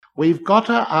we've got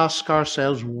to ask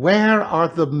ourselves, where are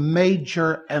the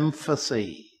major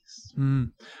emphases?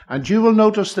 And you will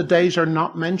notice the days are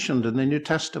not mentioned in the New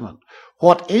Testament.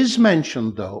 What is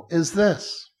mentioned, though, is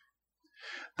this,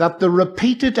 that the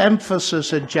repeated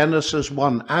emphasis in Genesis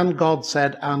 1, and God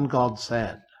said,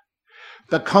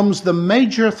 becomes the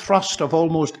major thrust of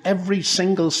almost every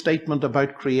single statement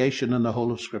about creation in the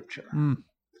whole of Scripture.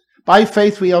 By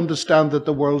faith, we understand that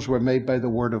the worlds were made by the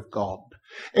Word of God.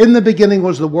 In the beginning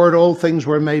was the Word, all things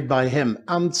were made by Him,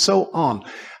 and so on.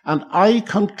 And I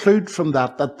conclude from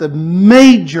that the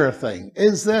major thing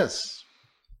is this,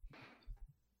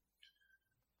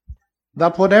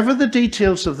 that whatever the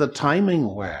details of the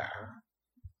timing were,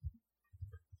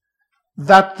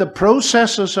 that the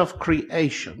processes of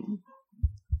creation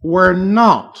are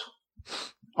not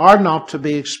to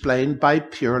be explained by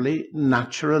purely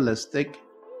naturalistic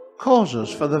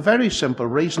causes, for the very simple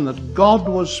reason that God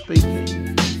was speaking.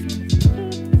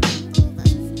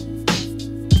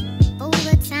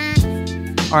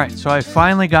 All right, so I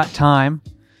finally got time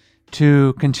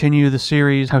to continue the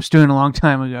series I was doing a long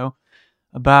time ago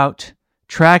about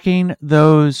tracking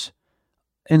those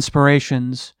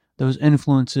inspirations, those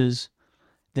influences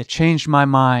that changed my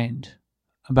mind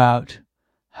about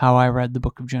how I read the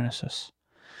book of Genesis.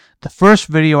 The first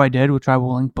video I did, which I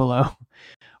will link below,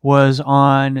 was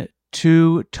on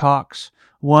 2 talks.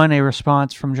 One, a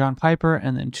response from John Piper,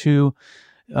 and then 2,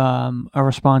 a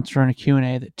response during a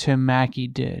Q&A that Tim Mackey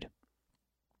did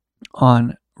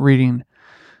on reading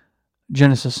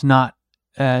Genesis not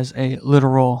as a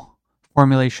literal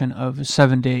formulation of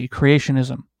 7-day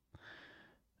creationism,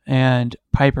 and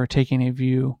Piper taking a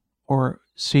view, or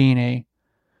seeing a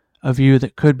view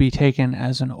that could be taken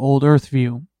as an old earth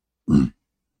view.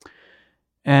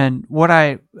 And what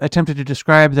I attempted to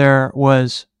describe there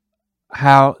was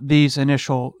how these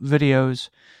initial videos,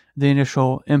 the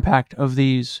initial impact of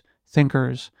these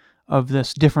thinkers, of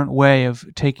this different way of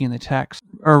taking the text,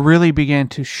 or really began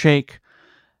to shake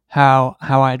how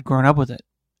I had grown up with it,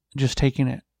 just taking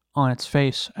it on its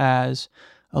face as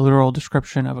a literal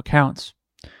description of accounts.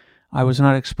 I was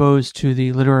not exposed to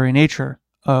the literary nature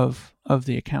of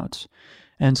the accounts.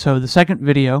 And so the second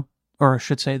video, or I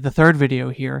should say the third video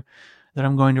here that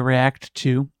I'm going to react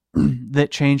to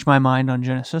that changed my mind on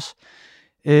Genesis,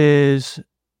 is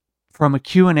from a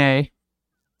Q&A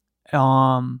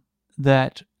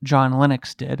that John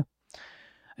Lennox did.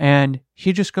 And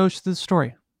he just goes through the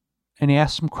story and he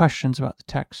asks some questions about the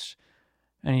text.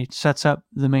 And he sets up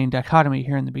the main dichotomy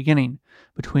here in the beginning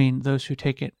between those who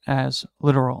take it as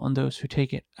literal and those who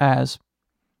take it as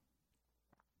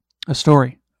a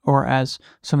story, or as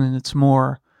something that's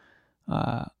more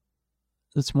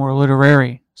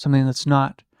literary, something that's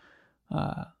not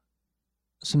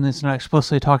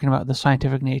explicitly talking about the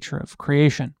scientific nature of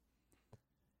creation.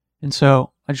 And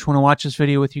so I just want to watch this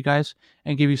video with you guys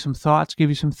and give you some thoughts, give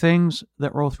you some things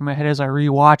that roll through my head as I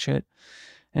rewatch it,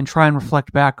 and try and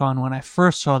reflect back on when I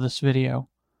first saw this video,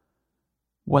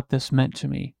 what this meant to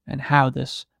me and how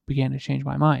this began to change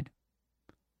my mind.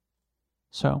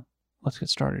 So let's get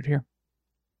started here.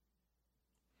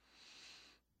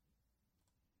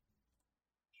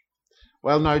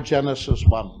 Well, now Genesis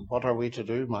 1. What are we to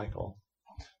do, Michael?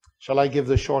 Shall I give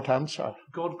the short answer?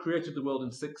 God created the world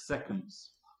in 6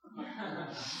 seconds.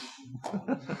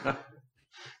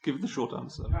 Give the short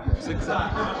answer. 6 seconds.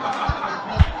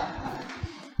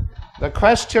 The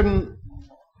question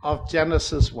of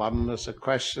Genesis 1 is a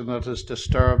question that has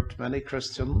disturbed many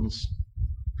Christians,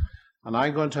 and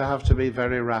I'm going to have to be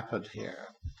very rapid here.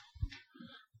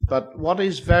 But what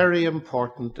is very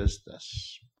important is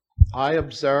this. I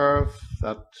observe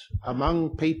that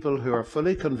among people who are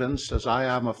fully convinced, as I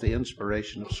am, of the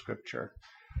inspiration of Scripture,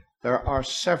 there are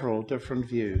several different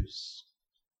views.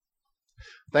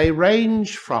 They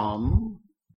range from...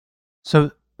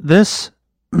 So this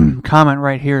comment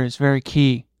right here is very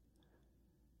key.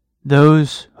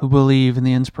 Those who believe in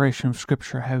the inspiration of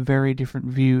Scripture have very different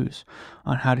views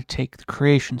on how to take the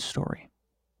creation story.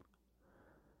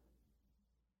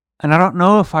 And I don't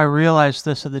know if I realized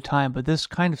this at the time, but this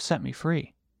kind of set me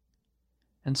free,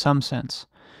 in some sense.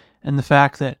 And the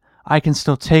fact that I can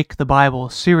still take the Bible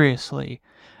seriously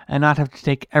and not have to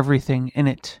take everything in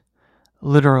it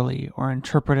literally or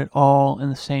interpret it all in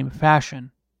the same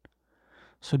fashion.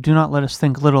 So do not let us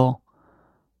think little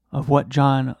of what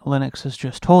John Lennox has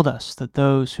just told us, that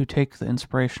those who take the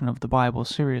inspiration of the Bible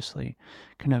seriously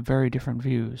can have very different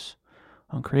views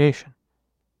on creation.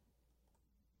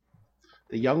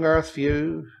 The young earth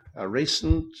view, a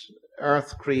recent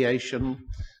earth creation,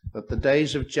 that the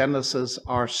days of Genesis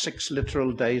are 6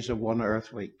 literal days of 1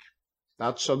 earth week.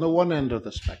 That's on the one end of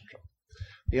the spectrum.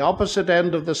 The opposite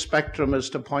end of the spectrum is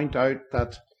to point out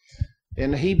that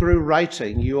in Hebrew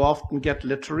writing, you often get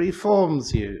literary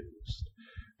forms used.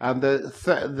 And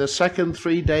the second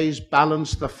 3 days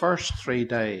balance the first 3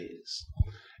 days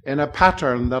in a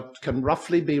pattern that can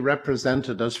roughly be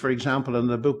represented as, for example, in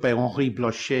the book by Henri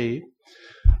Blocher,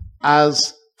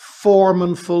 as form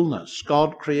and fullness.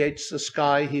 God creates the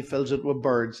sky, he fills it with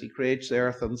birds, he creates the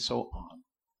earth, and so on.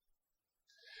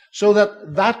 So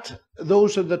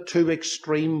those are the two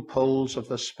extreme poles of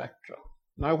the spectrum.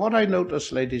 Now, what I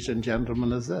notice, ladies and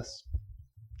gentlemen, is this.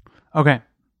 Okay,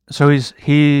 so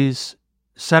he's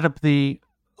set up the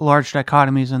large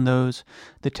dichotomies in those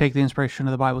that take the inspiration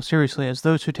of the Bible seriously, as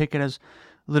those who take it as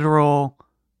literal,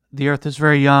 the earth is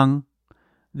very young,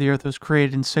 the earth was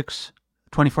created in 6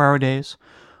 24-hour days,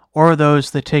 or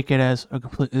those that take it as a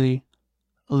completely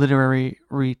literary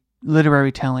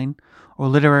telling or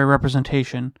literary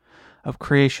representation of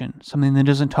creation, something that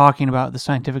isn't talking about the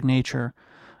scientific nature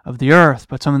of the earth,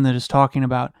 but something that is talking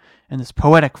about in this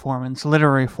poetic form, in this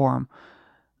literary form,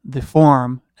 the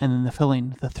form and then the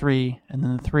filling, the 3 and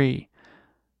then the 3,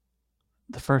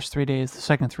 the first 3 days, the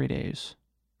second 3 days.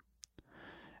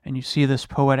 And you see this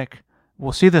poetic,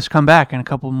 we'll see this come back in a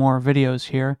couple more videos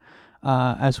here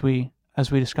as we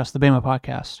discuss the Bema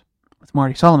podcast with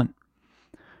Marty Sullivan,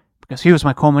 because he was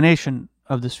my culmination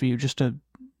of this view, just to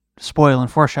spoil and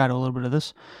foreshadow a little bit of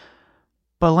this.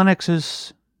 But Lennox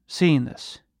is seeing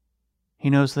this. He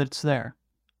knows that it's there.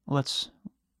 Let's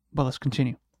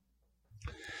continue.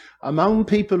 Among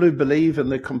people who believe in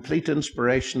the complete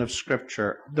inspiration of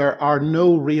Scripture, there are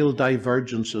no real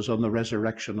divergences on the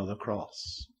resurrection of the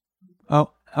cross.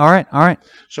 Oh, all right.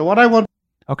 So what I want...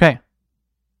 Okay.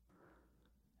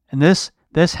 And this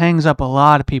hangs up a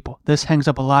lot of people. So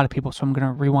I'm going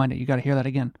to rewind it. You got to hear that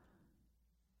again.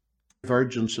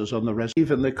 Divergences on the resurrection,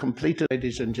 even the complete,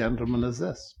 ladies and gentlemen, is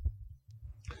this.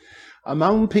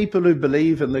 Among people who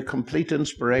believe in the complete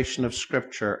inspiration of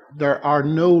Scripture, there are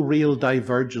no real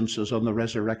divergences on the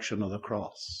resurrection of the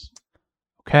cross.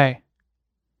 Okay.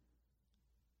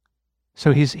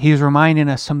 So he's reminding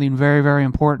us something very, very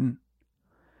important.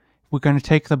 If we're going to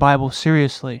take the Bible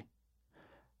seriously,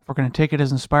 if we're going to take it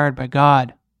as inspired by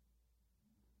God,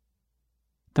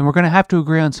 then we're going to have to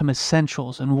agree on some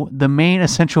essentials. And the main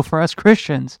essential for us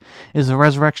Christians is the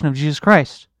resurrection of Jesus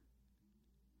Christ.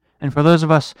 And for those of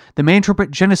us that may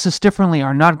interpret Genesis differently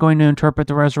are not going to interpret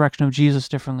the resurrection of Jesus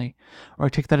differently, or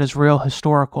take that as real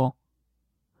historical,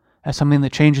 as something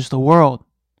that changes the world,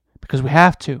 because we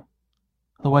have to.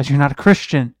 Otherwise, you're not a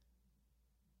Christian.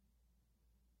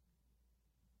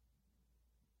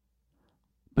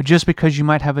 But just because you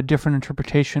might have a different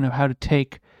interpretation of how to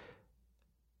take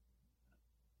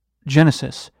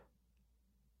Genesis,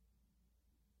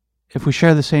 if we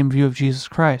share the same view of Jesus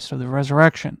Christ or the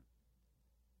resurrection,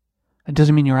 that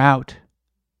doesn't mean you're out.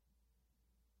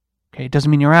 Okay, it doesn't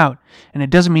mean you're out, and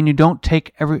it doesn't mean you don't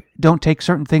take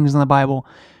certain things in the Bible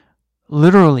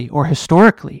literally or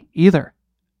historically either.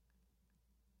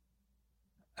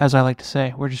 As I like to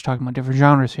say, we're just talking about different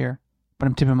genres here, but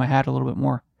I'm tipping my hat a little bit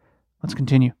more. Let's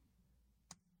continue.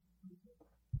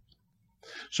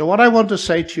 So what I want to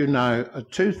say to you now are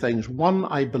two things. One,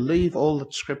 I believe all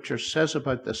that Scripture says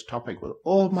about this topic with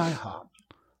all my heart.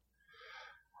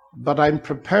 But I'm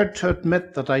prepared to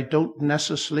admit that I don't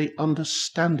necessarily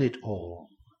understand it all.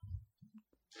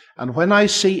 And when I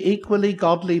see equally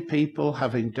godly people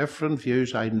having different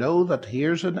views, I know that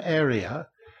here's an area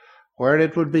where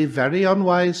it would be very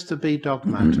unwise to be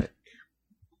dogmatic.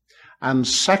 And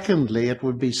secondly, it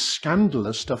would be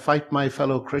scandalous to fight my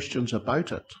fellow Christians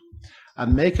about it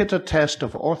and make it a test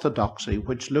of orthodoxy,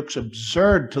 which looks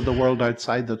absurd to the world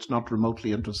outside that's not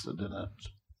remotely interested in it.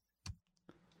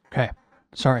 Okay.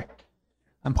 Sorry.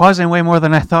 I'm pausing way more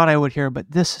than I thought I would here, but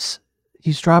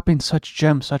he's dropping such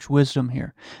gems, such wisdom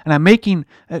here. And I'm making,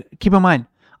 keep in mind,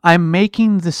 I'm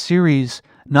making the series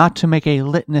not to make a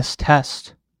litmus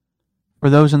test for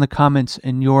those in the comments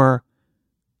in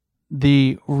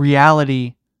the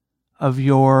reality of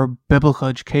your biblical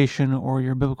education or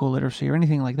your biblical literacy or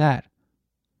anything like that.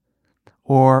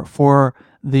 Or for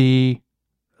the,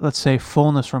 let's say,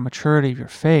 fullness or maturity of your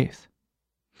faith.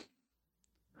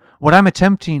 What I'm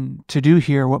attempting to do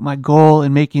here, what my goal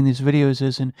in making these videos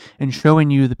is, and showing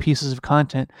you the pieces of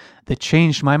content that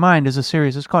changed my mind, as a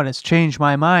series is called, It's Changed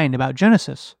My Mind About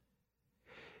Genesis,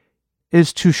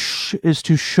 is to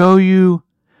show you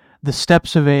the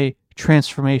steps of a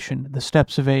transformation, the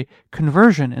steps of a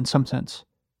conversion in some sense.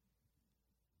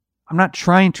 I'm not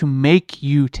trying to make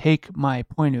you take my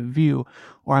point of view,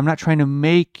 or I'm not trying to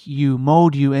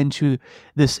mold you into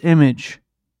this image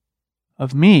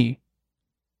of me.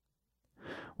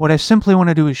 What I simply want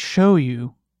to do is show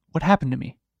you what happened to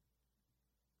me.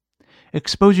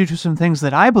 Expose you to some things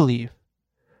that I believe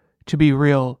to be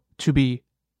real, to be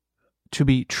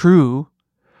true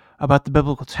about the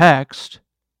biblical text.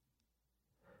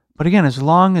 But again, as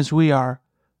long as we are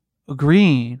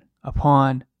agreeing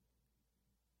upon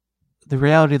the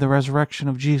reality of the resurrection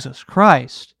of Jesus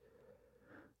Christ,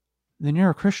 then you're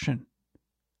a Christian.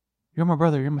 You're my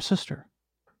brother, you're my sister.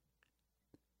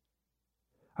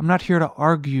 I'm not here to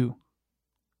argue.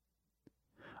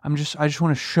 I just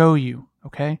want to show you,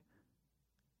 okay?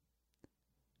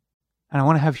 And I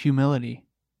want to have humility.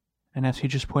 And as he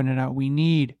just pointed out, we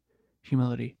need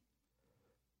humility.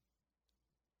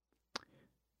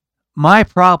 My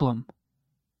problem,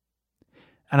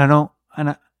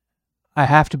 and I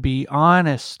have to be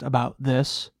honest about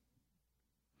this.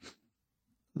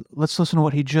 Let's listen to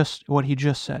what he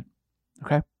just said,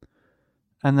 okay?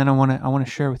 And then I want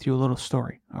to share with you a little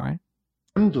story, all right?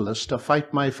 Scandalous to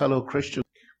fight my fellow Christians,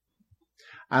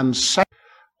 and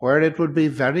where it would be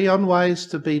very unwise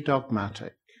to be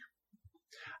dogmatic.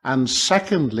 And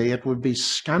secondly, it would be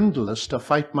scandalous to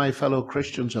fight my fellow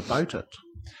Christians about it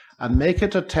and make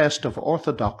it a test of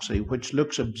orthodoxy, which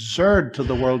looks absurd to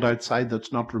the world outside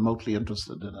that's not remotely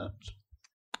interested in it.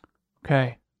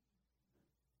 Okay.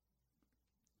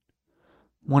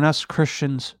 When us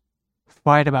Christians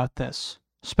fight about this,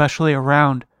 especially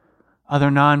around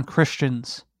other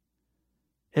non-Christians,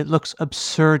 it looks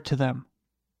absurd to them.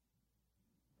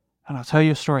 And I'll tell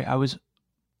you a story. I was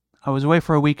away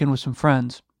for a weekend with some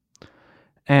friends,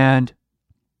 and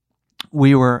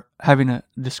we were having a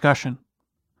discussion.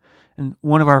 And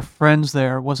one of our friends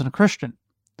there wasn't a Christian.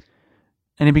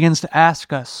 And he begins to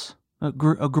ask us, a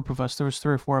group of us, there was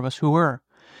 3 or 4 of us who were.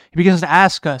 He begins to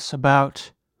ask us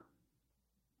about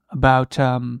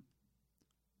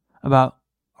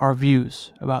our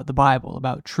views, about the Bible,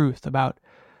 about truth, about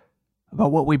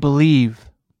what we believe.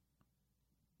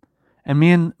 And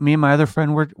me and my other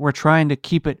friend, we're trying to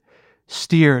keep it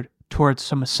steered towards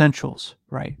some essentials,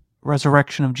 right?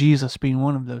 Resurrection of Jesus being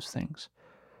one of those things.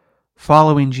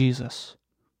 Following Jesus.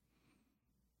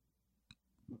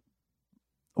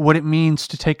 What it means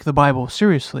to take the Bible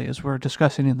seriously, as we're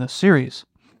discussing in this series.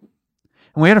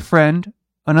 And we had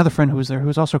another friend who was there, who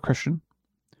was also Christian,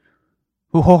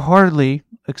 who wholeheartedly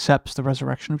accepts the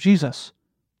resurrection of Jesus.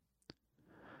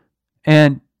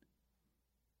 And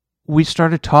we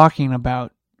started talking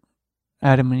about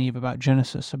Adam and Eve, about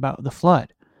Genesis, about the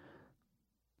flood.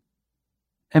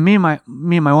 And me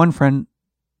and my one friend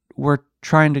were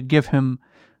trying to give him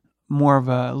more of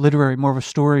a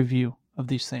story view of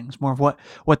these things, more of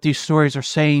what these stories are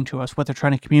saying to us, what they're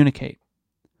trying to communicate.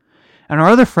 And our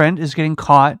other friend is getting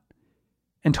caught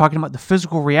in talking about the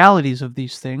physical realities of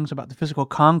these things, about the physical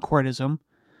concordism,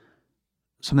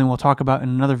 something we'll talk about in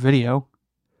another video.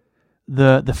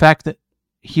 The fact that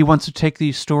he wants to take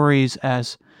these stories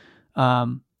as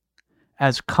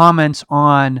comments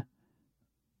on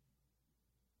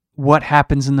what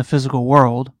happens in the physical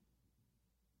world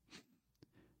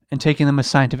and taking them as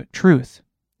scientific truth.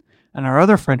 And our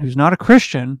other friend, who's not a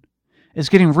Christian, is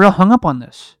getting real hung up on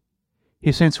this.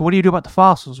 He's saying, so what do you do about the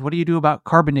fossils? What do you do about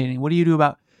carbon dating? What do you do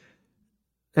about...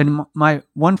 And my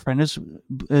one friend is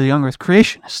the young earth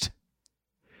creationist.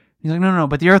 He's like, no,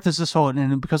 but the earth is this old,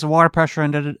 and because of water pressure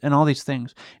and all these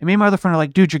things. And me and my other friend are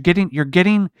like, dude, you're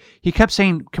getting... He kept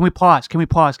saying, can we pause? Can we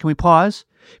pause? Can we pause?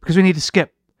 Because we need to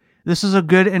skip. This is a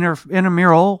good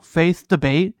intramural faith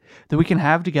debate that we can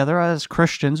have together as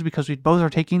Christians, because we both are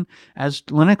taking, as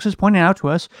Lennox is pointing out to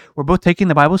us, we're both taking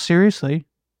the Bible seriously.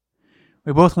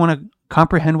 We both want to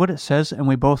comprehend what it says, and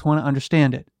we both want to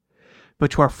understand it. But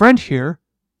to our friend here,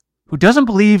 who doesn't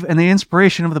believe in the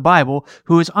inspiration of the Bible,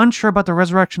 who is unsure about the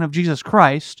resurrection of Jesus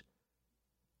Christ,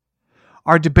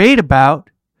 our debate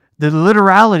about the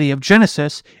literality of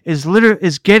Genesis is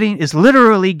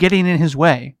literally getting in his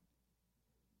way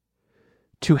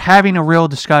to having a real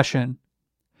discussion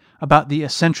about the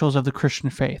essentials of the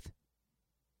Christian faith.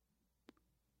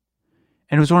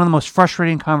 And it was one of the most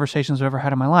frustrating conversations I've ever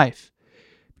had in my life.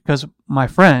 Because my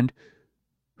friend,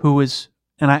 who is,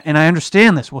 and I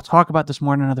understand this, we'll talk about this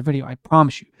more in another video, I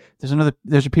promise you.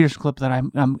 There's a Peterson clip that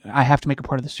I have to make a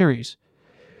part of the series.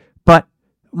 But,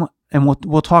 and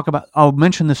we'll talk about, I'll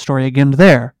mention this story again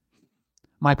there.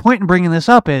 My point in bringing this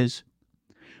up is,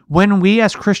 when we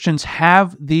as Christians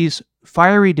have these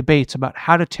fiery debates about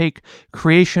how to take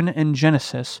creation in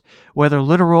Genesis, whether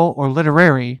literal or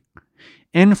literary,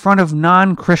 in front of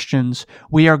non-Christians,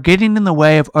 we are getting in the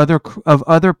way of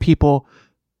other people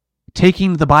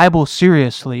taking the Bible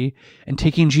seriously and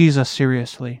taking Jesus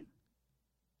seriously.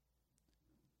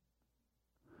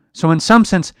 So in some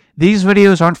sense, these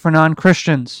videos aren't for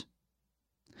non-Christians.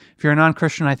 If you're a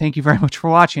non-Christian, I thank you very much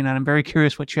for watching, and I'm very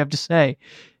curious what you have to say.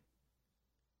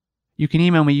 You can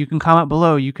email me. You can comment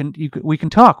below. We can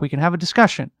talk. We can have a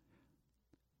discussion.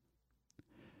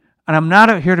 And I'm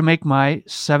not out here to make my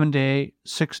 6-day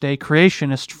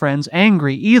creationist friends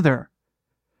angry either.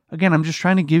 Again, I'm just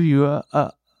trying to give you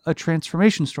a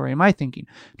transformation story in my thinking,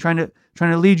 trying to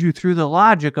lead you through the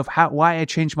logic of why I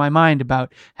changed my mind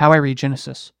about how I read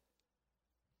Genesis.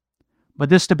 But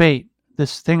this debate,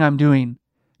 this thing I'm doing,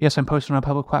 yes, I'm posting on a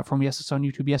public platform. Yes, it's on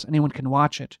YouTube. Yes, anyone can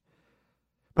watch it.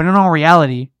 But in all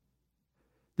reality,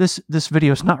 this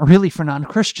video is not really for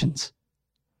non-Christians.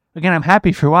 Again, I'm happy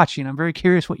if you're watching. I'm very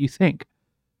curious what you think.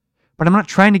 But I'm not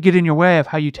trying to get in your way of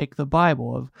how you take the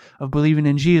Bible, of believing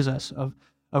in Jesus,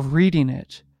 of reading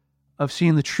it, of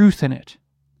seeing the truth in it.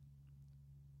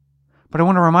 But I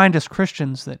want to remind us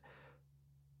Christians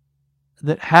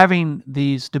that having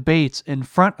these debates in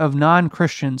front of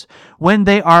non-Christians, when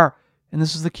they are, and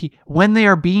this is the key, when they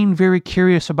are being very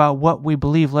curious about what we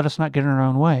believe, let us not get in our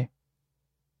own way.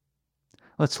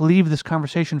 Let's leave this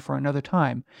conversation for another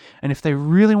time. And if they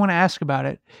really want to ask about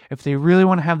it, if they really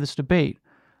want to have this debate,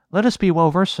 let us be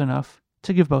well-versed enough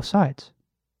to give both sides.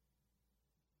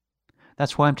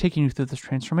 That's why I'm taking you through this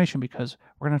transformation, because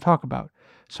we're going to talk about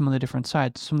some of the different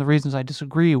sides, some of the reasons I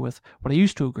disagree with what I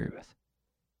used to agree with.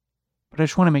 But I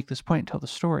just want to make this point and tell the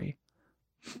story.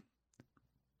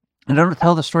 And I don't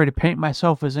tell the story to paint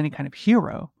myself as any kind of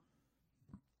hero.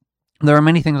 There are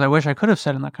many things I wish I could have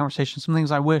said in that conversation, some things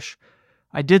I wish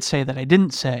I did say that I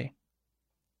didn't say.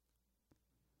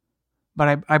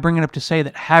 But I bring it up to say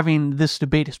that having this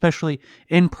debate, especially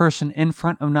in person, in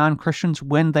front of non-Christians,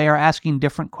 when they are asking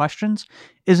different questions,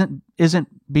 isn't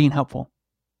being helpful.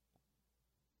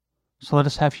 So let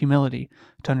us have humility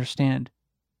to understand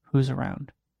who's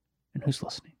around and who's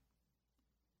listening.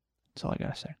 That's all I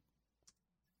gotta say.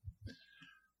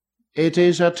 It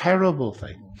is a terrible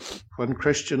thing when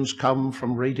Christians come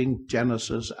from reading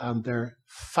Genesis and they're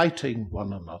fighting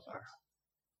one another.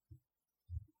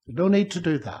 You don't need to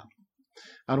do that.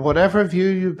 And whatever view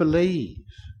you believe,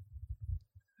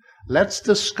 let's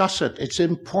discuss it. It's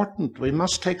important. We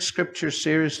must take Scripture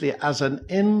seriously as an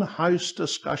in-house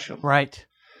discussion. Right.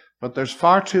 But there's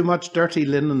far too much dirty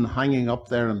linen hanging up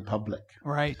there in public.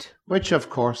 Right. Which, of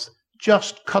course,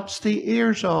 just cuts the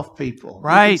ears off people.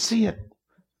 Right. You can see it.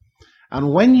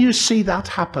 And when you see that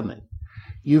happening,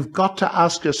 you've got to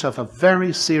ask yourself a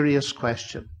very serious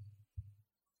question.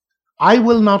 I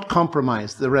will not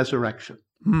compromise the resurrection,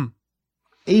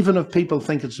 even if people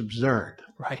think it's absurd.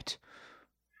 Right.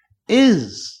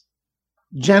 Is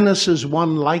Genesis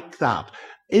 1 like that?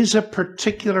 Is a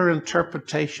particular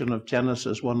interpretation of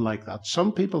Genesis 1 like that?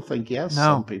 Some people think yes, No.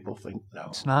 some people think no.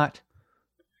 It's not.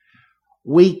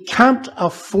 We can't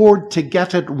afford to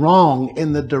get it wrong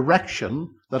in the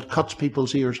direction that cuts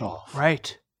people's ears off.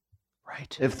 Right.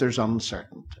 Right. If there's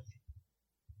uncertainty.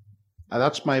 Now,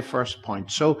 that's my first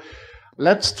point. So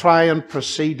let's try and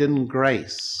proceed in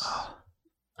grace.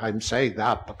 I'm saying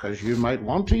that because you might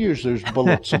want to use those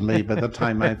bullets on me by the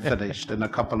time I've finished in a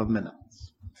couple of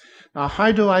minutes. Now,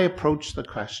 how do I approach the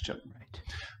question? Right.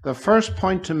 The first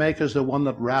point to make is the one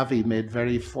that Ravi made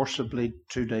very forcibly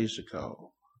 2 days ago.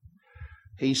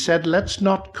 He said, let's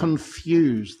not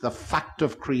confuse the fact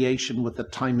of creation with the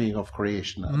timing of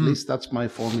creation. At least that's my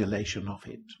formulation of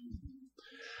it.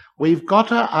 We've got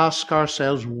to ask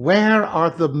ourselves, where are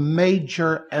the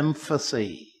major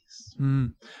emphases?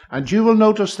 And you will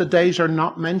notice the days are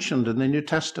not mentioned in the New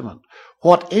Testament.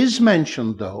 What is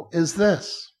mentioned, though, is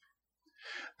this,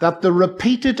 that the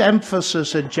repeated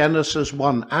emphasis in Genesis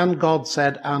 1, and God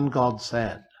said,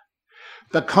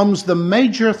 becomes the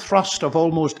major thrust of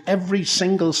almost every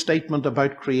single statement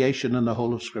about creation in the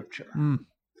whole of Scripture.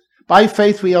 By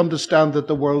faith we understand that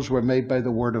the worlds were made by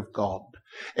the Word of God.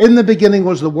 In the beginning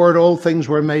was the Word, all things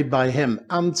were made by Him,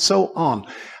 and so on.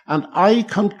 And I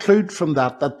conclude from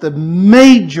that the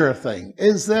major thing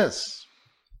is this,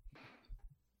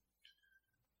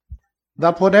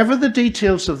 that whatever the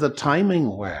details of the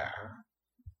timing were,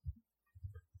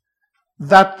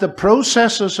 that the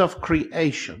processes of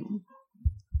creation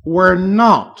are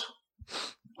not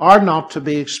to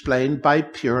be explained by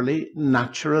purely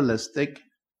naturalistic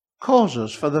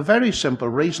causes, for the very simple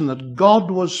reason that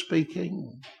God was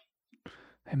speaking.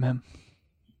 Amen.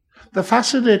 The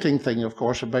fascinating thing, of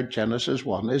course, about Genesis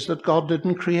 1 is that God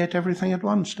didn't create everything at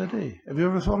once, did He? Have you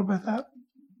ever thought about that?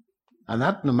 And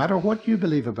that, no matter what you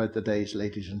believe about the days,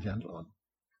 ladies and gentlemen,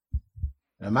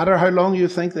 no matter how long you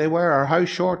think they were or how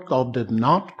short, God did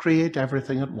not create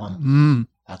everything at once.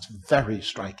 That's very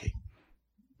striking.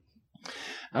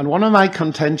 And one of my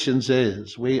contentions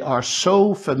is we are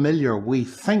so familiar, we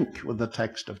think, with the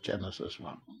text of Genesis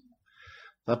 1.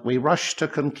 that we rush to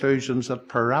conclusions that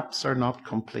perhaps are not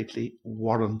completely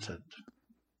warranted.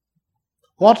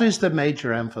 What is the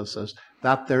major emphasis?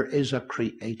 That there is a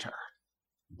creator,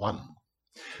 1.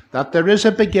 That there is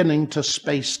a beginning to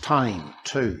space-time,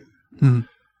 2.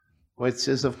 Which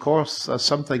is, of course,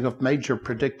 something of major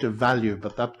predictive value,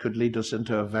 but that could lead us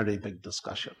into a very big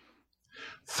discussion.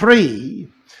 3,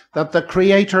 that the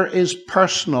creator is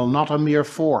personal, not a mere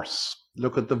force.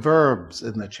 Look at the verbs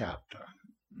in the chapter.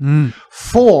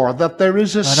 4, that there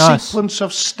is a sequence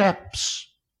of steps.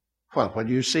 Well, when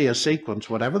you see a sequence,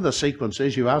 whatever the sequence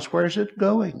is, you ask, where is it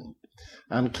going?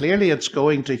 And clearly it's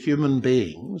going to human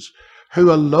beings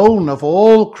who alone of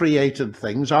all created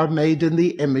things are made in the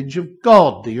image of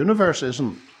God. The universe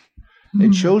isn't.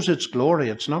 It shows its glory.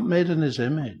 It's not made in his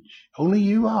image. Only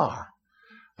you are.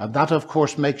 And that, of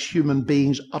course, makes human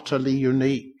beings utterly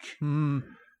unique. And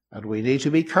we need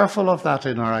to be careful of that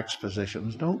in our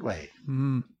expositions, don't we?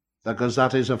 Because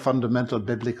that is a fundamental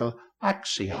biblical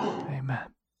axiom. Amen.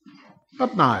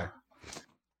 But now,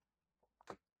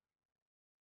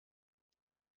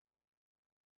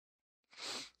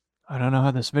 I don't know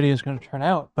how this video is going to turn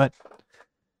out, but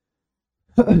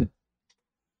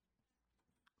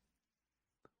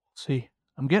see,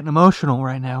 I'm getting emotional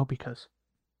right now because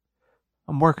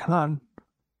I'm working on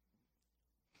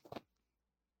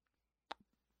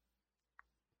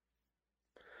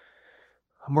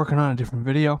a different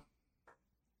video,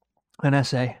 an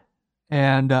essay,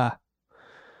 and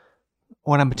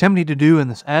what I'm attempting to do in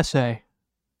this essay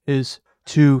is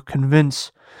to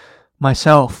convince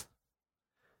myself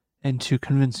and to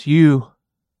convince you,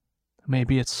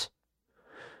 maybe it's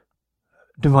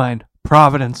divine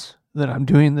providence that I'm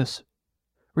doing this,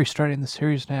 restarting the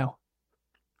series now.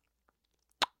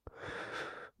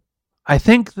 I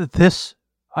think that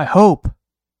I hope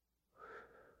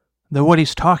that what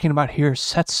he's talking about here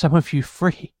sets some of you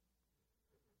free.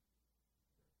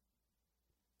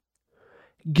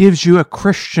 Gives you a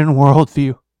Christian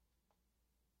worldview.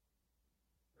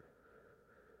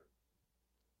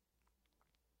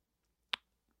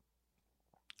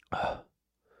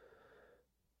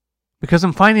 Because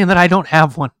I'm finding that I don't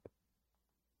have one.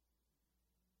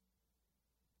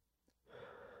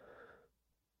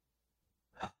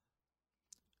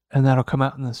 And that'll come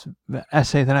out in this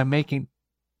essay that I'm making.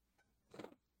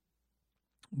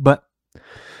 But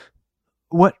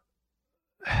what?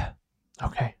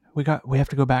 Okay, we have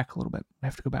to go back a little bit.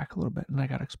 And I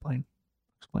got to explain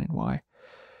why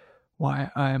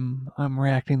I'm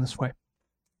reacting this way.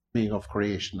 Of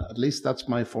creation, at least that's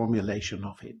my formulation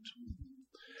of it.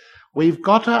 We've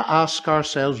got to ask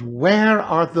ourselves, where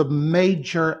are the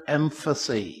major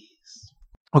emphases?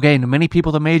 Okay, to many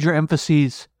people, the major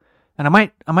emphases, and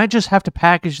I might just have to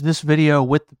package this video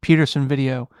with the Peterson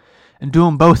video and do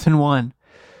them both in one.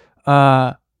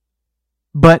 But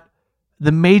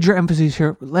the major emphases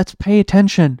here, let's pay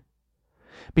attention,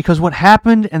 because what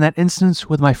happened in that instance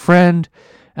with my friend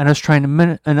and us trying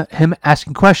to and him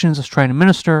asking questions, us trying to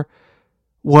minister,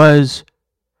 was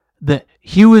that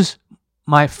he was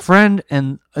my friend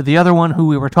and the other one who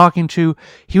we were talking to,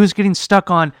 he was getting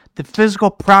stuck on the physical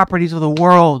properties of the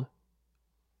world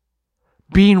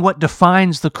being what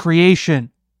defines the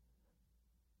creation.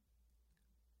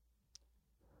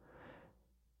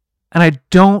 And I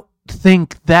don't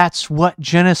think that's what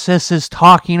Genesis is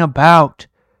talking about.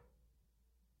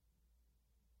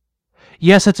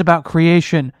 Yes, it's about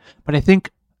creation, but I think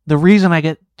the reason I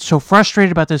get so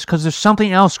frustrated about this is because there's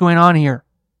something else going on here.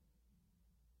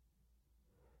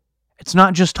 It's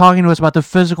not just talking to us about the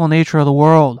physical nature of the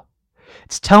world.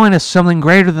 It's telling us something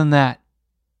greater than that.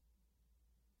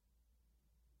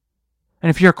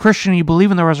 And if you're a Christian and you believe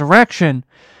in the resurrection,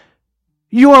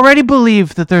 you already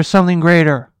believe that there's something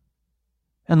greater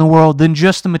in the world than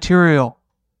just the material.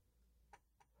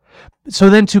 So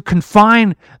then to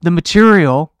confine the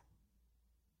material,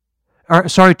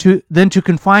 to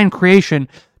confine creation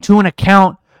to an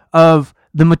account of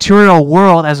the material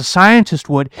world as a scientist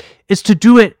would, is to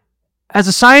do it as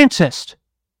a scientist,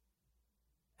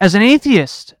 as an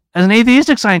atheist, as an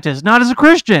atheistic scientist, not as a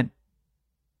Christian.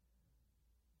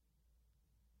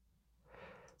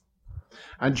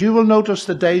 And you will notice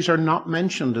the days are not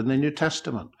mentioned in the New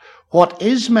Testament. What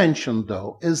is mentioned,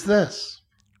 though, is this: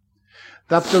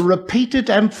 that the repeated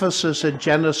emphasis in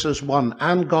Genesis 1,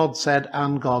 and God said,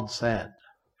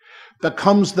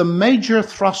 becomes the major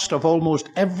thrust of almost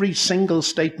every single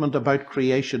statement about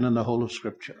creation in the whole of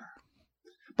Scripture.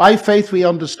 By faith we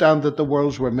understand that the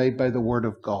worlds were made by the Word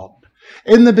of God.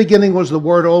 In the beginning was the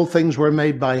Word, all things were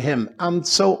made by Him, and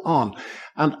so on.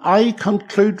 And I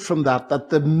conclude from that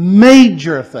the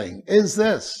major thing is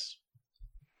this: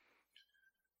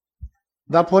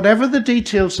 that whatever the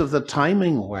details of the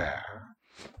timing were,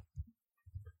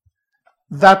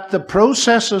 that the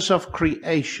processes of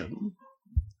creation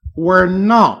are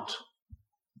not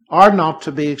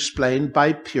to be explained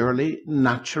by purely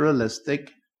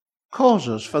naturalistic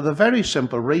causes, for the very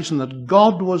simple reason that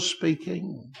God was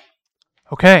speaking.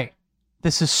 Okay,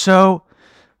 this is so...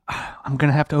 I'm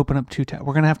going to have to open up two tabs.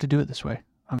 We're going to have to do it this way.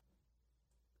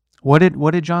 What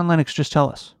did John Lennox just tell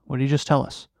us? What did he just tell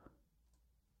us?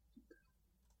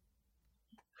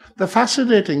 The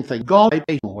fascinating thing, God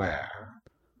where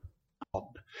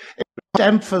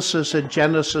emphasis in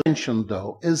Genesis mentioned,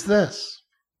 though, is this,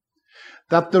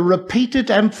 that the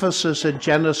repeated emphasis in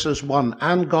Genesis 1,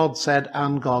 and God said,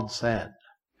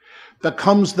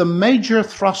 becomes the major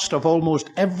thrust of almost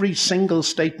every single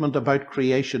statement about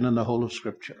creation in the whole of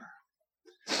Scripture.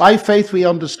 By faith we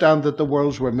understand that the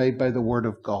worlds were made by the Word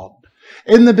of God.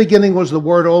 In the beginning was the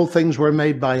Word, all things were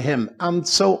made by Him, and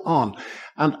so on.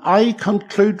 And I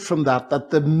conclude from that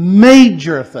the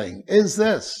major thing is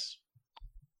this,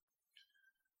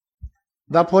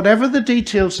 that whatever the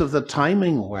details of the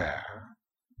timing were,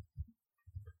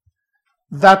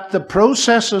 that the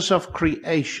processes of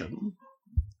creation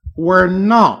are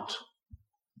not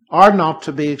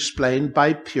to be explained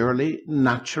by purely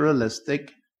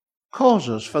naturalistic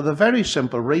causes, for the very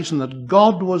simple reason that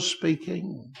God was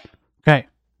speaking. Okay,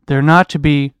 they're not to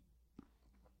be...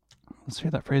 Let's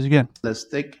hear that phrase again.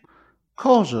 Naturalistic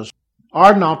causes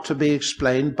are not to be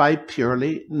explained by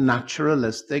purely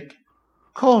naturalistic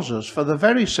causes, for the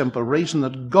very simple reason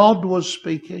that God was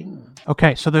speaking.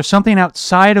 Okay, so there's something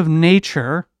outside of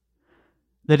nature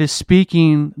that is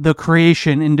speaking the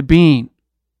creation into being.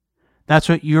 That's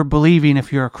what you're believing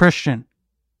if you're a Christian.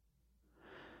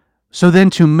 So then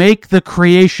to make the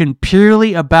creation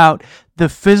purely about the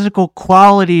physical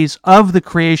qualities of the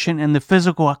creation and the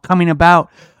physical coming about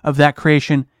of that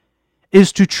creation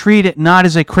is to treat it not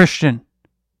as a Christian.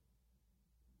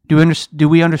 Do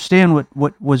we understand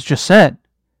what was just said?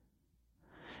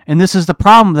 And this is the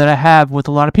problem that I have with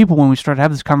a lot of people when we start to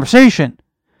have this conversation,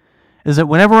 is that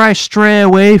whenever I stray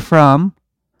away from,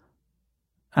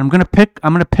 I'm going to pick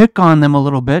on them a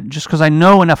little bit just because I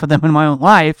know enough of them in my own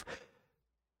life.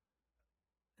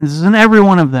 This isn't every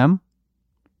one of them,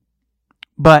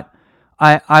 but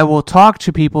I will talk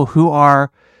to people who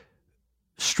are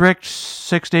strict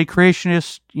 6-day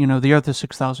creationists. You know, the earth is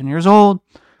 6,000 years old.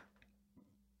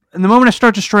 And the moment I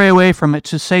start to stray away from it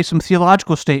to say some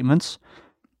theological statements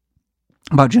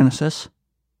about Genesis,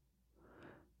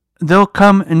 they'll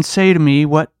come and say to me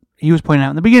what he was pointing out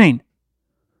in the beginning.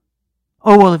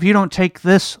 Oh, well, if you don't take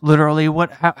this literally,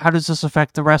 how does this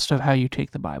affect the rest of how you take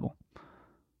the Bible?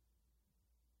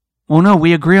 Well, no,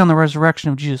 we agree on the resurrection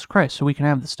of Jesus Christ, so we can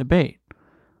have this debate.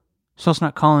 So let's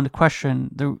not call into question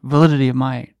the validity of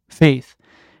my faith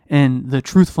and the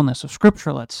truthfulness of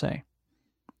Scripture, let's say.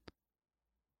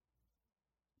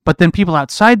 But then people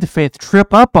outside the faith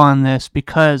trip up on this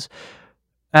because,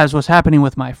 as was happening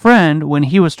with my friend, when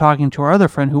he was talking to our other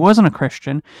friend who wasn't a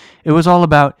Christian, it was all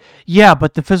about, yeah,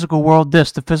 but the physical world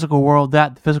this, the physical world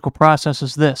that, the physical process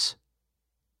is this,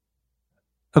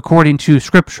 according to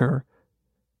Scripture,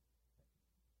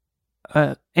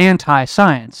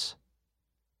 anti-science,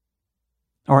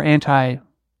 or anti,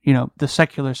 the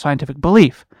secular scientific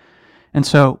belief. And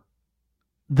so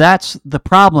that's the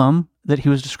problem that he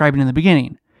was describing in the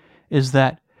beginning, is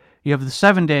that you have the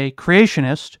 7-day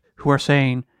creationist who are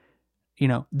saying,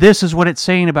 this is what it's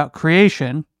saying about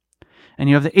creation, and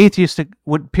you have the atheistic,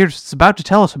 what Peterson's about to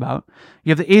tell us about,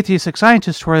 you have the atheistic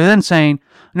scientists who are then saying,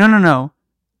 no,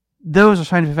 those are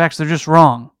scientific facts, they're just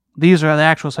wrong. These are the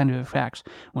actual scientific facts.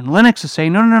 When Lennox is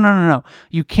saying, no,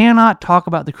 you cannot talk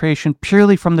about the creation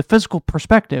purely from the physical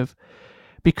perspective,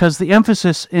 because the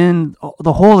emphasis in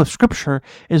the whole of Scripture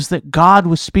is that God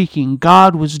was speaking,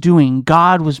 God was doing,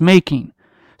 God was making.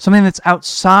 Something that's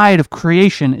outside of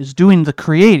creation is doing the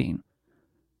creating.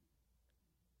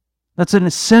 That's an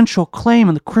essential claim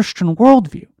in the Christian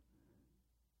worldview.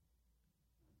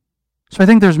 So I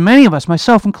think there's many of us,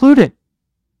 myself included,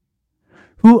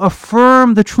 who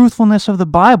affirm the truthfulness of the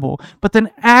Bible, but then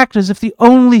act as if the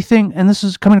only thing, and this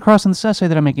is coming across in this essay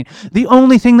that I'm making, the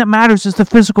only thing that matters is the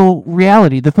physical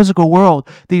reality, the physical world,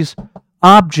 these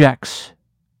objects.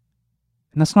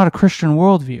 And that's not a Christian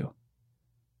worldview.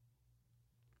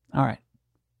 All right,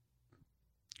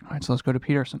 so let's go to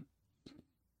Peterson.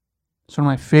 It's one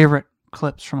of my favorite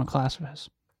clips from a class of his.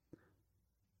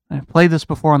 I've played this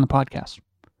before on the podcast.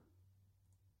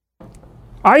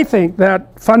 I think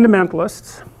that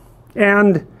fundamentalists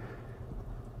and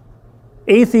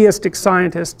atheistic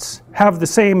scientists have the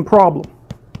same problem.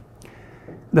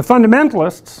 the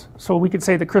fundamentalists, so we could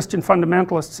say the Christian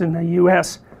fundamentalists in the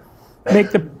US,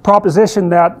 make the proposition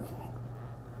that...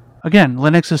 Again,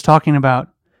 Lennox is talking about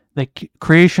that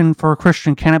creation for a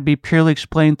Christian cannot be purely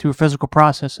explained through physical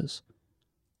processes.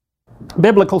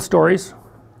 Biblical stories,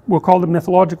 we'll call them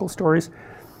mythological stories,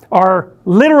 are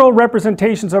literal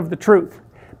representations of the truth.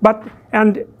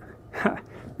 And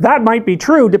that might be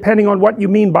true depending on what you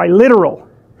mean by literal.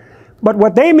 But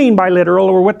what they mean by literal,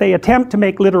 or what they attempt to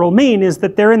make literal mean, is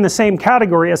that they're in the same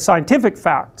category as scientific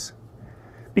facts.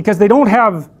 Because they don't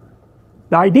have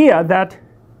the idea that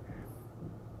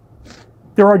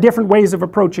there are different ways of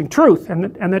approaching truth,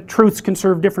 and that truths can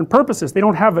serve different purposes. They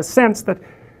don't have a sense that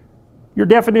your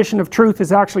definition of truth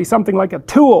is actually something like a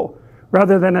tool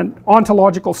rather than an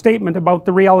ontological statement about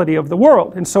the reality of the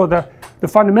world. And so the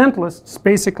fundamentalists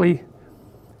basically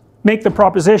make the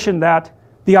proposition that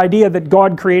the idea that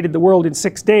God created the world in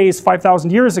 6 days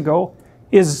 5,000 years ago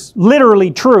is literally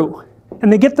true.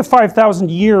 And they get the 5,000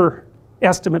 year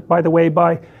estimate, by the way,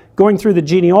 by going through the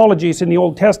genealogies in the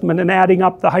Old Testament and adding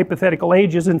up the hypothetical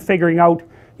ages and figuring out,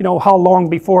 you know, how long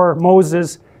before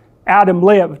Moses Adam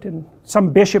lived. And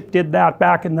some bishop did that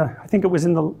back in I think it was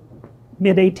in the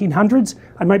mid 1800s.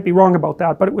 I might be wrong about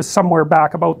that, but it was somewhere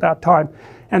back about that time.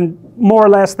 And more or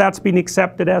less that's been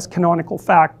accepted as canonical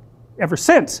fact ever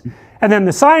since. And then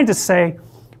the scientists say,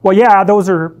 well, yeah, those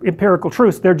are empirical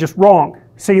truths, they're just wrong.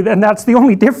 See, and that's the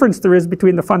only difference there is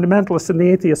between the fundamentalists and the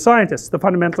atheist scientists. The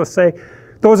fundamentalists say,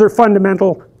 those are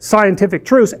fundamental scientific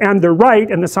truths, and they're right,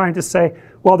 and the scientists say,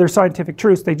 well, they're scientific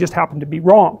truths, they just happen to be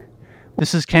wrong.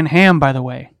 This is Ken Ham, by the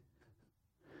way.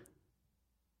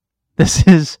 This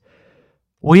is,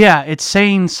 well, yeah, it's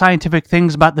saying scientific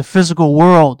things about the physical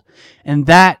world, and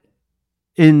that,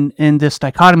 in this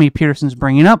dichotomy Peterson's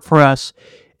bringing up for us,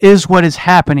 is what is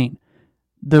happening.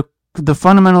 The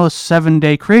fundamentalist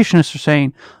 7-day creationists are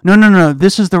saying, no,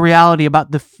 this is the reality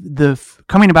about the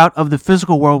coming about of the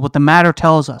physical world, what the matter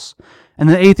tells us. And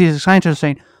the atheist scientists are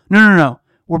saying, no,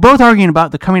 we're both arguing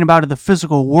about the coming about of the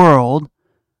physical world,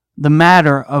 the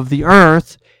matter of the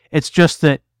earth. It's just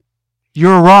that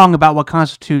you're wrong about what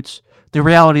constitutes the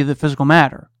reality of the physical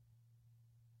matter.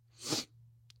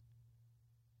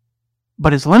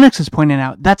 But as Lennox is pointing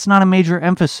out, that's not a major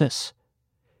emphasis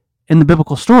in the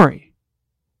biblical story.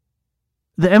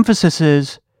 The emphasis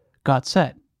is God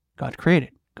said, God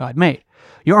created, God made.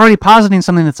 You're already positing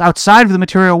something that's outside of the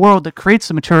material world that creates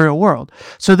the material world.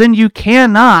 So then you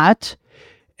cannot,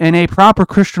 in a proper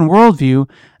Christian worldview,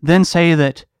 then say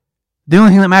that the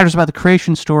only thing that matters about the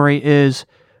creation story is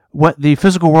what the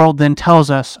physical world then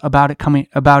tells us about its coming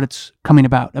about its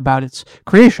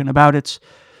creation, about its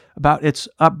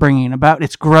upbringing, about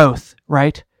its growth,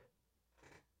 right?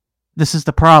 This is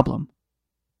the problem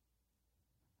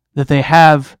that they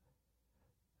have.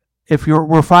 If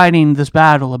we're fighting this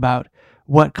battle about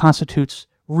what constitutes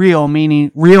real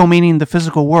meaning the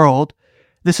physical world,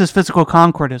 this is physical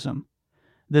concordism.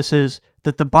 This is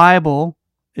that the Bible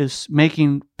is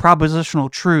making propositional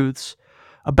truths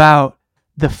about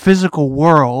the physical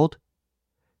world,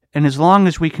 and as long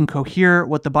as we can cohere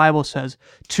what the Bible says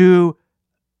to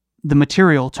the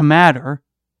material, to matter,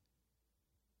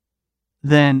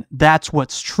 then that's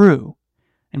what's true.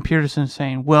 And Peterson is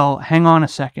saying, well, hang on a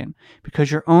second,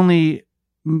 because you're only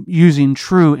using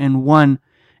true in one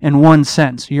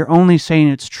sense. You're only saying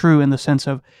it's true in the sense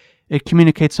of it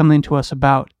communicates something to us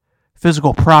about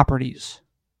physical properties.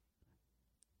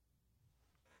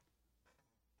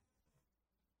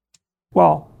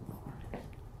 Well,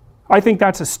 I think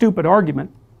that's a stupid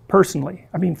argument, personally.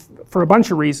 I mean, for a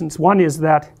bunch of reasons. One is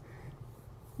that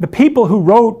the people who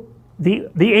wrote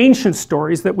the ancient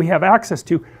stories that we have access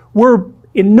to were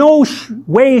in no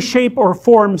way, shape, or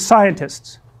form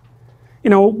scientists. You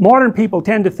know, modern people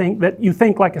tend to think that you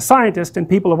think like a scientist, and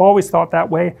people have always thought that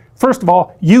way. First of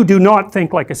all, you do not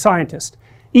think like a scientist.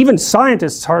 Even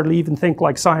scientists hardly even think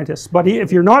like scientists. But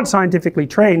if you're not scientifically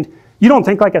trained, you don't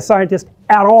think like a scientist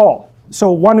at all.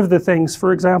 So one of the things,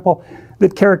 for example,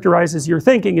 that characterizes your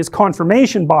thinking is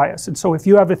confirmation bias. And so if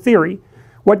you have a theory,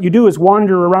 what you do is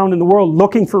wander around in the world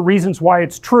looking for reasons why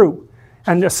it's true.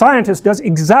 And a scientist does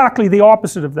exactly the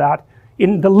opposite of that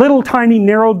in the little tiny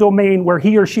narrow domain where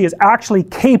he or she is actually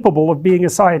capable of being a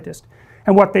scientist.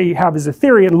 And what they have is a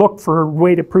theory and look for a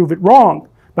way to prove it wrong.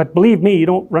 But believe me, you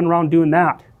don't run around doing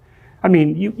that. I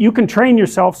mean, you can train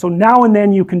yourself, so now and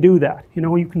then you can do that. You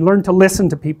know, you can learn to listen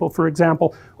to people, for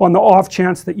example, on the off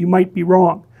chance that you might be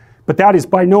wrong. But that is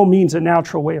by no means a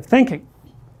natural way of thinking.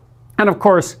 And of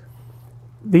course,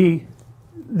 the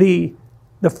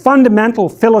fundamental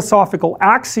philosophical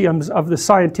axioms of the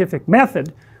scientific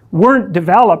method weren't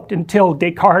developed until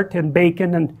Descartes and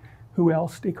Bacon and who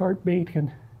else? Descartes,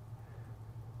 Bacon,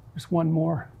 There's one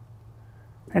more.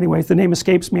 Anyways, the name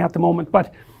escapes me at the moment.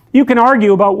 But you can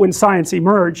argue about when science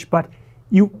emerged, but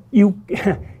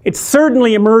it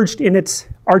certainly emerged in its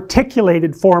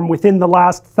articulated form within the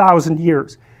last 1,000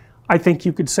 years. I think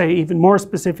you could say even more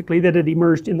specifically that it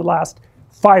emerged in the last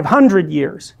 500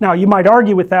 years. Now, you might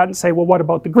argue with that and say, well, what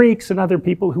about the Greeks and other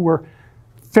people who were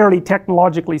fairly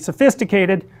technologically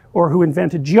sophisticated, or who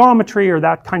invented geometry or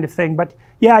that kind of thing? But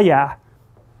yeah,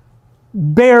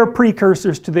 bare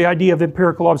precursors to the idea of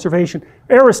empirical observation.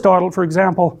 Aristotle, for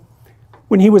example,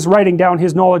 when he was writing down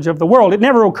his knowledge of the world, it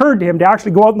never occurred to him to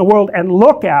actually go out in the world and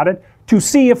look at it to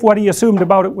see if what he assumed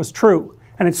about it was true.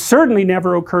 And it certainly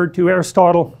never occurred to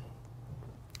Aristotle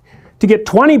to get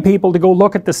 20 people to go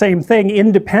look at the same thing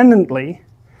independently,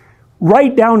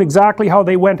 write down exactly how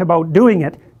they went about doing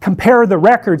it, compare the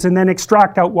records, and then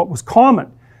extract out what was common.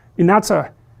 I mean,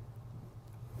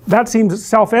 that seems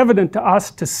self-evident to us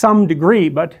to some degree,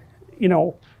 but you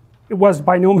know, it was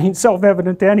by no means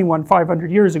self-evident to anyone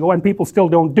 500 years ago, and people still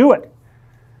don't do it.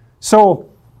 So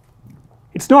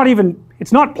it's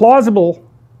not plausible.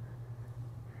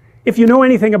 If you know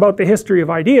anything about the history of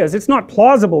ideas, it's not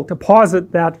plausible to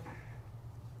posit that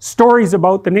stories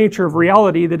about the nature of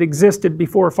reality that existed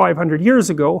before 500 years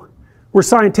ago were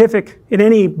scientific in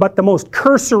any but the most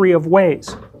cursory of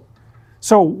ways.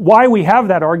 So why we have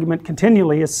that argument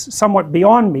continually is somewhat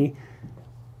beyond me.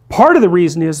 Part of the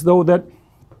reason is, though, that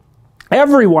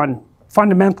everyone,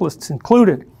 fundamentalists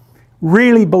included,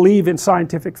 really believe in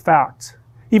scientific facts.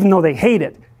 Even though they hate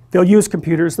it, they'll use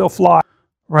computers, they'll fly.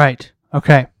 Right.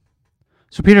 Okay.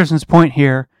 So Peterson's point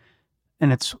here,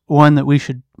 and it's one that we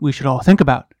should all think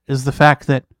about, is the fact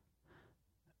that,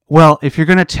 well, if you're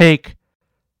going to take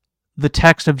the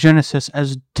text of Genesis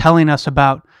as telling us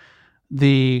about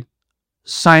the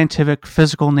scientific,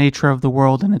 physical nature of the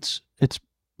world and its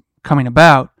coming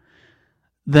about,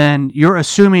 then you're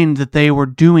assuming that they were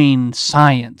doing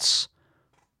science.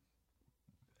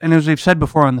 And as we've said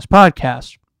before on this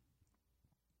podcast,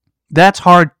 that's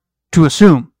hard to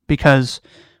assume because,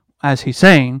 as he's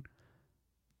saying,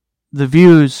 the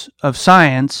views of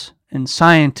science and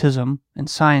scientism and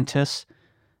scientists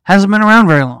hasn't been around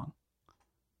very long.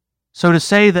 So to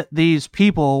say that these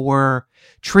people were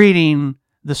treating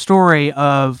the story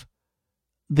of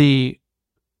the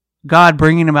God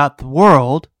bringing about the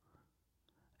world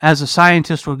as a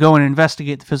scientist would go and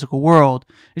investigate the physical world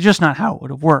is just not how it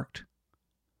would have worked.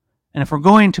 And if we're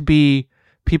going to be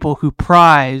people who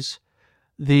prize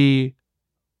the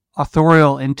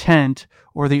authorial intent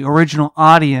or the original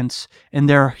audience and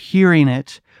they're hearing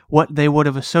it, what they would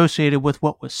have associated with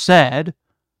what was said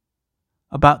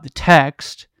about the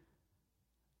text,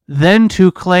 then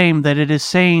to claim that it is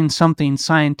saying something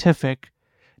scientific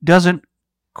doesn't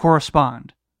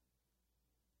correspond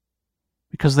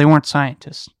because they weren't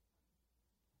scientists.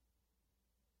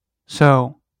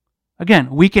 So, again,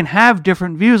 we can have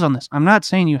different views on this. I'm not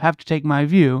saying you have to take my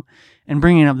view and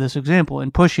bringing up this example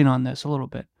and pushing on this a little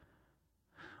bit.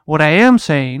 What I am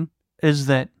saying is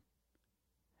that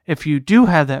if you do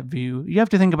have that view, you have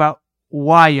to think about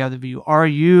why you have the view. Are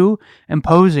you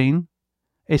imposing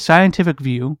a scientific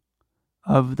view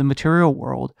of the material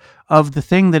world, of the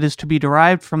thing that is to be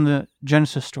derived from the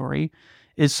Genesis story,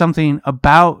 is something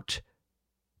about,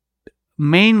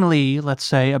 mainly, let's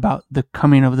say, about the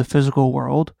coming of the physical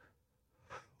world,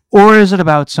 or is it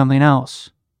about something else?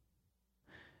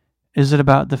 Is it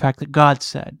about the fact that God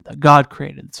said, that God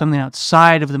created, something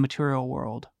outside of the material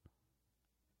world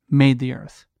made the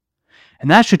earth? And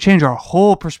that should change our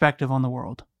whole perspective on the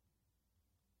world.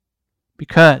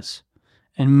 Because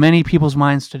in many people's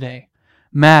minds today,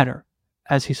 matter,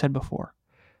 as he said before,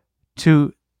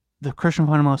 to the Christian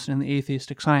fundamentalist and the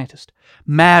atheistic scientist,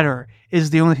 matter is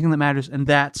the only thing that matters, and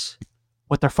that's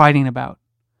what they're fighting about.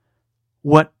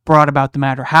 What brought about the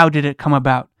matter? How did it come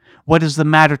about? What does the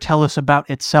matter tell us about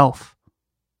itself?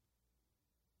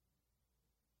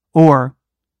 Or,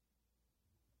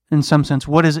 in some sense,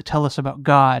 what does it tell us about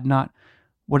God? Not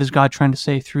what is God trying to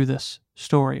say through this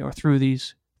story or through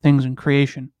these things in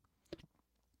creation.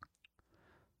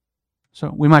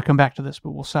 So we might come back to this,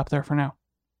 but we'll stop there for now.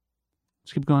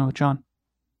 Let's keep going with John.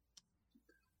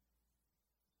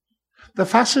 The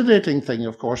fascinating thing,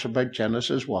 of course, about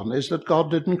Genesis 1 is that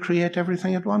God didn't create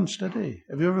everything at once, did he?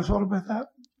 Have you ever thought about that?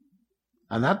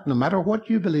 And that, no matter what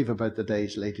you believe about the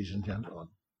days, ladies and gentlemen,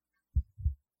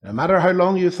 no matter how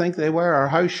long you think they were or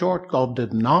how short, God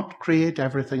did not create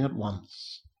everything at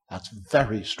once. That's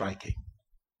very striking.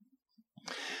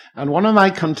 And one of my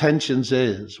contentions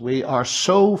is we are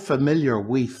so familiar,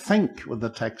 we think, with the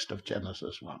text of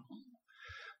Genesis 1,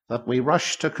 that we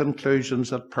rush to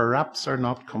conclusions that perhaps are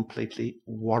not completely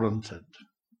warranted.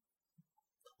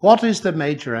 What is the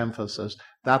major emphasis?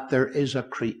 That there is a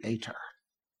creator,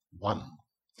 1.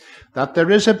 That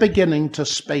there is a beginning to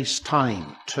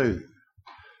space-time, 2.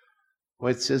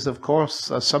 Which is, of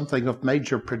course, something of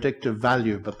major predictive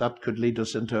value, but that could lead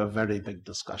us into a very big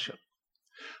discussion.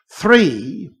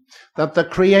 3, that the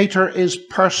creator is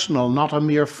personal, not a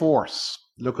mere force.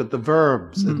 Look at the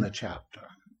verbs in the chapter.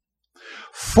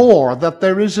 4, that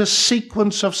there is a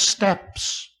sequence of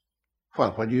steps.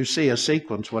 Well, when you see a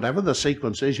sequence, whatever the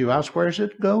sequence is, you ask, where's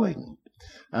it going?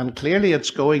 And clearly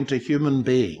it's going to human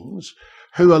beings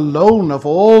who alone of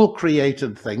all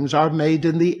created things are made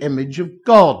in the image of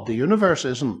God. The universe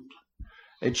isn't.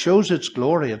 It shows its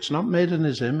glory. It's not made in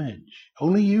his image.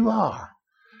 Only you are.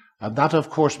 And that, of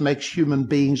course, makes human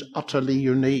beings utterly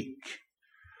unique.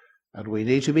 And we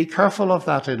need to be careful of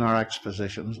that in our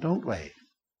expositions, don't we?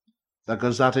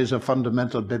 Because that is a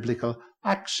fundamental biblical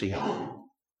axiom.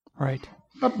 Right.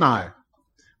 But now,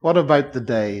 what about the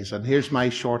days? And here's my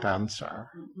short answer.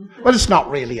 Well, it's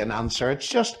not really an answer. It's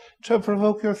just to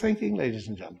provoke your thinking, ladies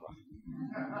and gentlemen.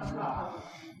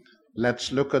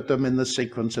 Let's look at them in the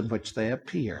sequence in which they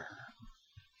appear.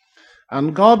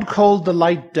 And God called the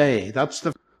light day. That's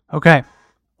the... Okay.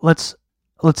 Let's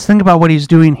think about what he's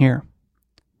doing here.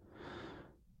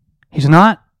 He's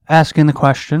not asking the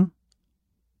question,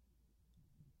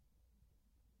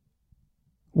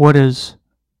 what is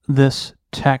this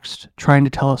text trying to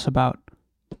tell us about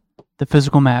the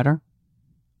physical matter?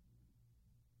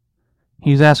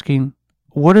 He's asking,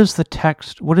 what is the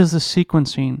text, what is the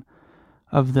sequencing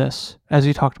of this, as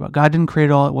he talked about? God didn't create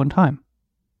it all at one time.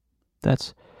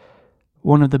 That's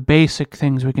one of the basic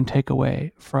things we can take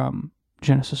away from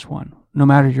Genesis 1, no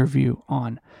matter your view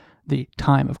on the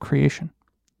time of creation.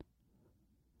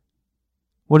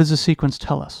 What does the sequence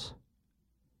tell us?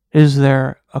 Is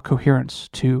there a coherence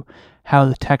to how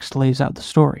the text lays out the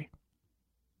story?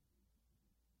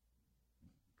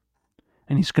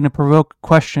 And he's going to provoke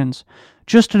questions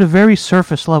just at a very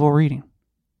surface level reading.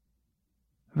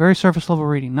 Very surface level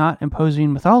reading, not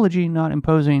imposing mythology, not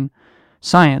imposing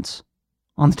science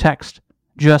on the text.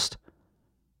 Just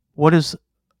what is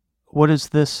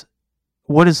the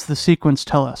sequence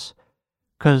tell us?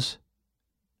 Because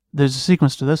there's a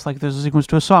sequence to this, like there's a sequence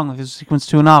to a song, like there's a sequence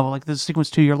to a novel, like there's a sequence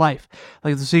to your life,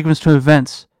 like there's a sequence to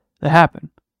events that happen.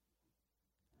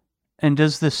 And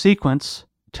does this sequence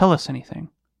tell us anything?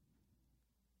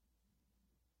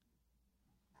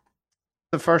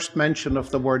 The first mention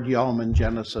of the word yom in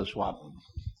Genesis 1.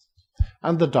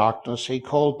 And the darkness he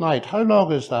called night. How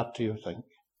long is that, do you think?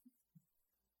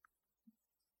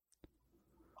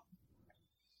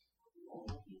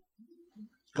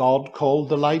 God called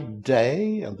the light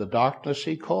day, and the darkness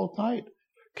he called night.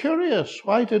 Curious,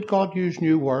 why did God use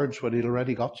new words when he'd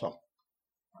already got some?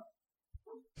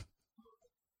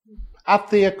 At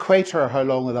the equator, how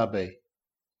long would that be?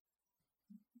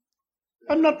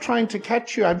 I'm not trying to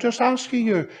catch you, I'm just asking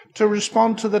you to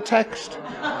respond to the text.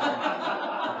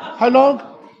 How long?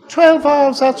 12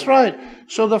 hours, that's right.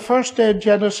 So the first day of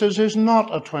Genesis is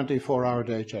not a 24-hour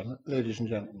day, ladies and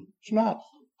gentlemen. It's not.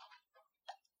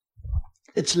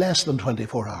 It's less than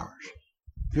 24 hours.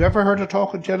 Have you ever heard a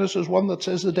talk in Genesis 1 that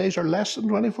says the days are less than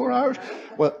 24 hours?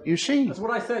 Well, you see. That's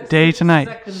what I said. Day to night,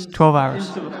 12 hours.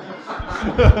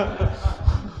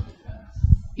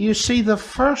 You see, the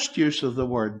first use of the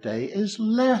word day is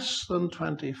less than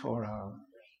 24 hours.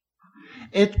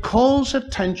 It calls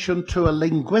attention to a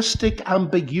linguistic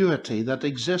ambiguity that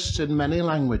exists in many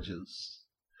languages.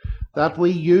 That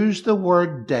we use the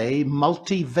word day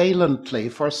multivalently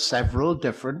for several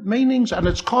different meanings, and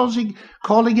it's calling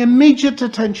immediate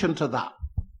attention to that.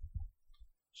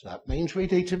 So that means we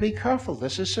need to be careful.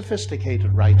 This is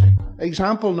sophisticated writing.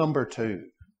 Example number 2.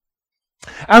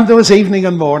 And there was evening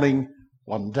and morning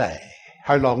one day.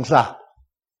 How long's that?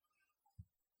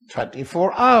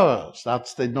 24 hours.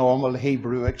 That's the normal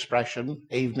Hebrew expression,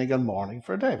 evening and morning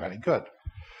for a day. Very good.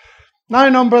 Now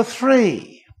number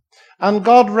 3. And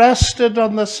God rested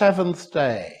on the 7th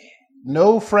day.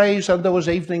 No phrase, and there was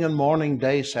evening and morning,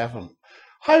 day 7.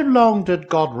 How long did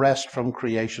God rest from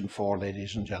creation for,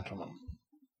 ladies and gentlemen?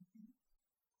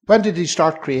 When did he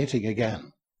start creating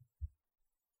again?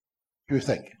 You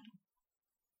think?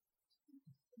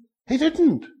 He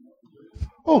didn't.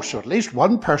 Oh, so at least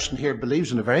one person here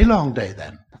believes in a very long day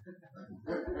then.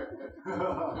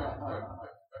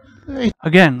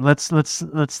 Again, let's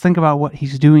think about what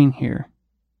he's doing here.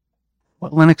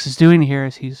 What Lennox is doing here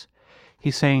is he's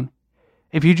saying,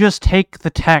 if you just take the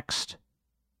text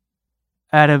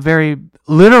at a very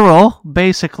literal,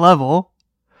 basic level,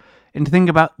 and think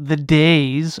about the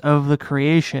days of the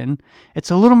creation,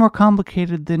 it's a little more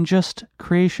complicated than just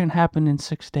creation happened in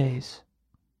 6 days.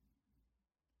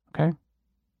 Okay?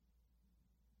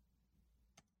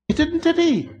 He didn't, did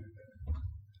he?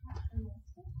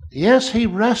 Yes, he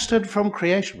rested from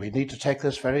creation. We need to take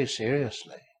this very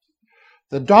seriously.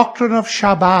 The doctrine of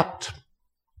Shabbat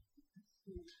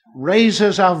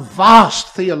raises a vast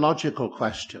theological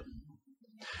question.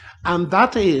 And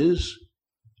that is,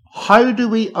 how do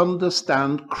we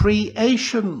understand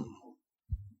creation?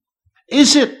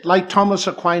 Is it, like Thomas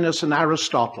Aquinas and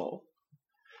Aristotle,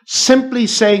 simply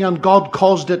saying, and God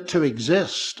caused it to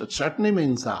exist? It certainly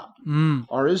means that.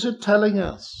 Or is it telling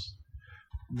us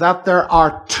that there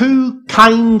are two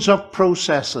kinds of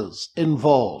processes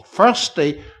involved?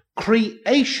 Firstly,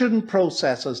 creation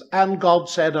processes, and God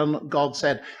said,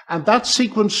 and that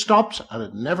sequence stops, and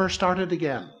it never started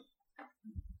again.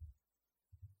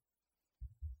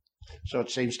 So it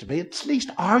seems to me, it's at least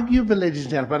arguable, ladies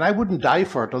and gentlemen. I wouldn't die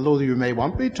for it, although you may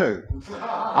want me to.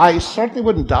 I certainly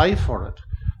wouldn't die for it.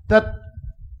 That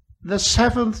the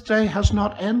seventh day has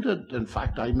not ended. In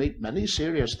fact, I meet many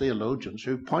serious theologians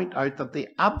who point out that the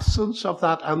absence of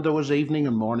that and there was evening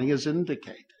and morning is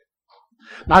indicated.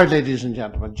 Now, ladies and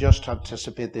gentlemen, just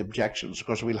anticipate the objections,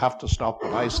 because we'll have to stop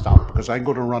when I stop, because I'm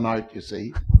going to run out, you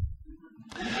see.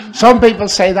 Some people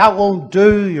say that won't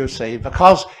do, you see,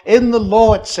 because in the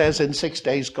law it says in 6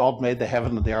 days God made the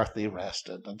heaven and the earth, he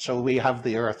rested. And so we have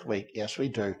the earth week. Yes, we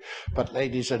do. But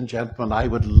ladies and gentlemen, I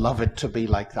would love it to be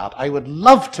like that. I would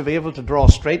love to be able to draw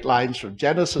straight lines from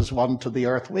Genesis 1 to the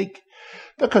earth week,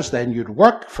 because then you'd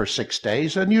work for 6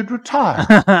 days and you'd retire.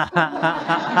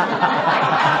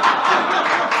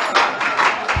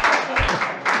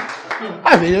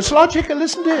 I mean, it's logical,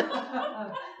 isn't it?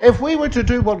 If we were to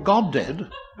do what God did,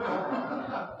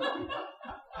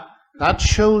 that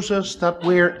shows us that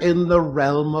we're in the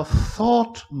realm of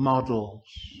thought models.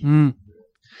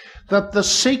 That the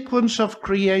sequence of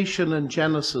creation in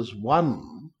Genesis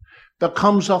 1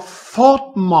 becomes a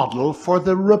thought model for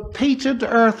the repeated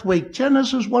earth week.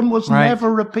 Genesis 1 was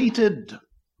never repeated.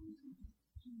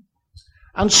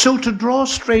 And so to draw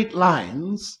straight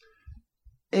lines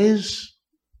is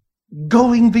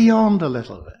going beyond a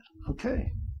little bit.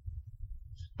 Okay.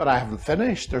 But I haven't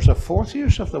finished. There's a fourth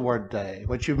use of the word day,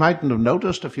 which you mightn't have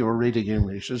noticed if you were reading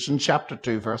English. It's in chapter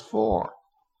 2, verse 4.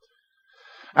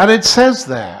 And it says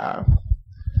there,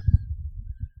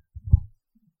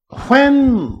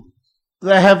 when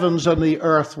the heavens and the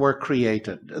earth were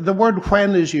created. The word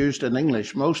when is used in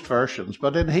English, most versions,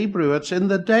 but in Hebrew it's in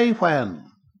the day when.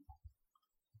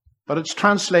 But it's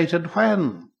translated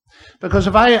when. Because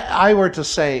if I were to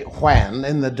say when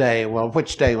in the day, well,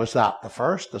 which day was that? The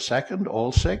first, the second,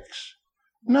 all 6?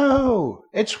 No,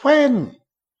 it's when.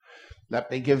 Let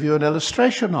me give you an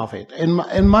illustration of it.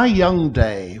 In my young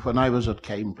day, when I was at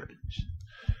Cambridge,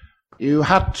 you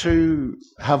had to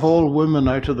have all women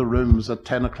out of the rooms at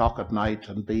 10 o'clock at night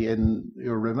and be in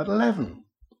your room at 11.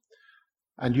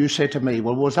 And you say to me,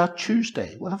 well, was that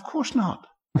Tuesday? Well, of course not.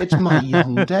 It's my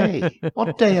young day.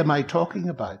 What day am I talking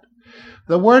about?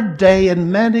 The word day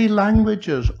in many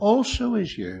languages also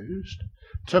is used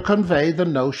to convey the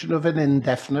notion of an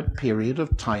indefinite period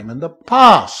of time in the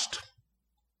past.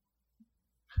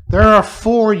 There are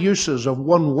 4 uses of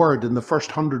one word in the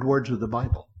first 100 words of the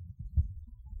Bible.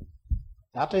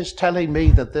 That is telling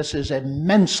me that this is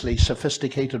immensely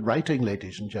sophisticated writing,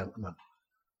 ladies and gentlemen.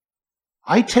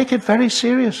 I take it very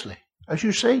seriously, as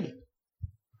you see.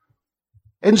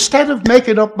 Instead of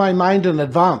making up my mind in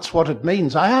advance what it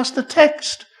means, I ask the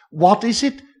text, what is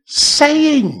it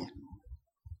saying?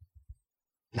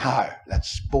 Now,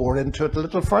 let's bore into it a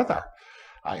little further.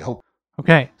 I hope.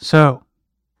 Okay, so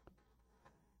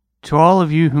to all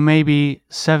of you who may be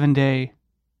 7-day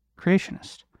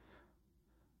creationists,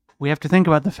 we have to think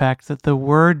about the fact that the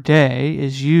word day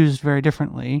is used very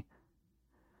differently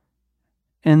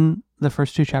in the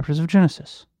first 2 chapters of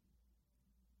Genesis.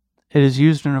 It is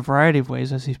used in a variety of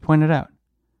ways, as he's pointed out.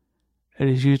 It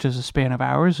is used as a span of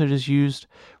hours. It is used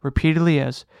repeatedly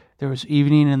as there was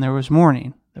evening and there was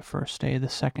morning, the first day, the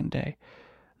second day,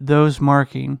 those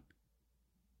marking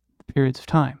periods of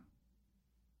time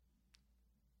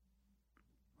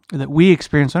that we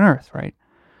experience on earth, right?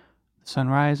 The sun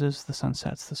rises, the sun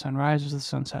sets, the sun rises, the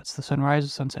sun sets, the sun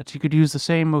rises, sun sets. You could use the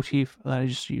same motif that I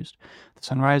just used. The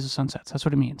sun rises, sun sets. That's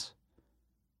what it means.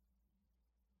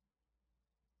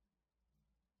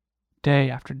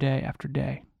 Day after day after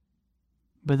day.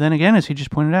 But then again, as he just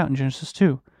pointed out in Genesis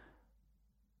 2,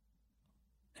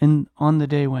 on the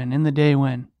day when, in the day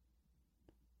when.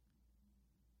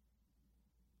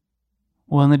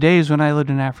 Well, in the days when I lived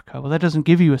in Africa, well, that doesn't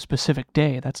give you a specific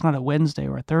day. That's not a Wednesday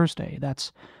or a Thursday.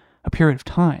 That's a period of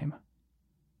time.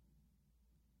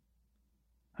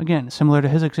 Again, similar to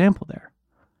his example there.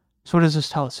 So what does this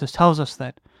tell us? This tells us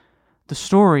that the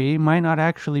story might not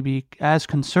actually be as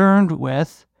concerned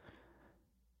with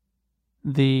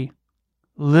the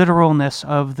literalness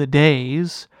of the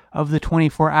days, of the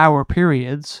 24-hour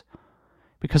periods,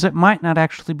 because it might not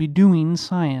actually be doing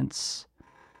science.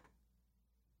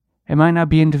 It might not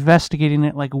be investigating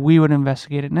it like we would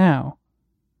investigate it now,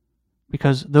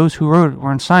 because those who wrote it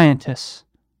weren't scientists.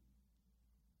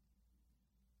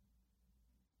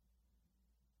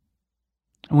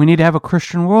 And we need to have a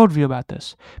Christian worldview about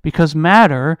this, because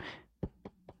matter,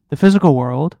 the physical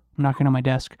world, I'm knocking on my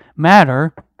desk,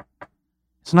 matter,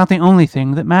 it's not the only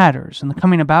thing that matters, and the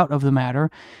coming about of the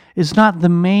matter is not the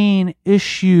main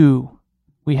issue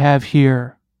we have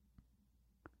here.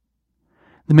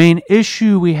 The main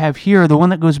issue we have here, the one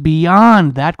that goes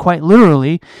beyond that quite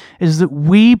literally, is that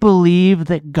we believe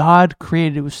that God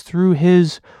created. It was through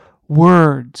His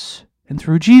words and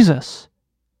through Jesus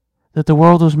that the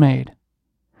world was made.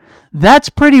 That's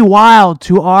pretty wild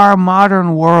to our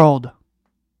modern world.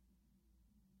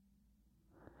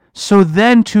 So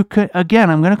then again,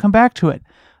 I'm going to come back to it.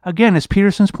 Again, as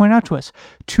Peterson's pointed out to us,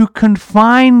 to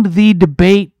confine the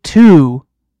debate to,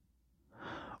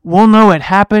 we'll know it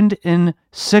happened in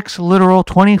 6 literal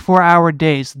 24-hour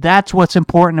days. That's what's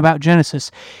important about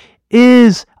Genesis.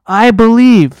 I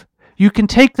believe, you can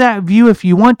take that view if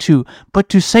you want to, but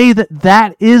to say that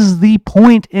that is the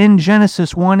point in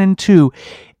Genesis 1 and 2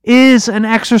 is an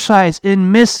exercise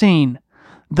in missing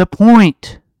the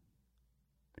point.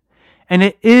 And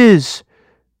it is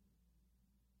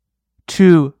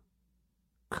to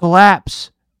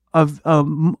collapse of a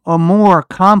more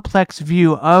complex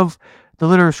view of the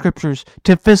literary scriptures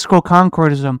to physical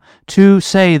concordism, to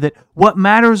say that what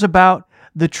matters about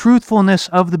the truthfulness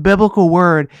of the biblical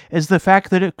word is the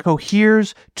fact that it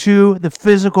coheres to the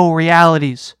physical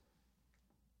realities.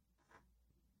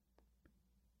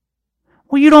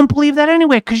 Well, you don't believe that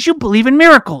anyway, because you believe in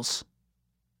miracles.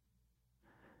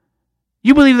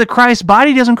 You believe that Christ's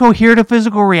body doesn't cohere to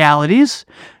physical realities.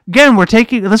 Again,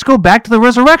 let's go back to the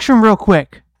resurrection real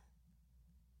quick.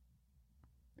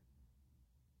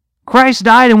 Christ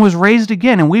died and was raised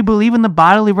again, and we believe in the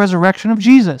bodily resurrection of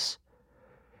Jesus.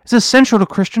 It's essential to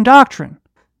Christian doctrine.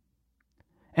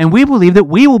 And we believe that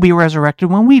we will be resurrected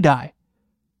when we die.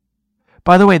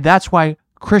 By the way, that's why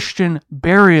Christian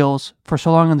burials for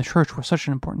so long in the church were such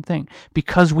an important thing,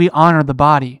 because we honor the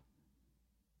body.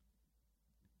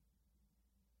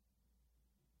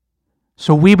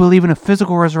 So we believe in a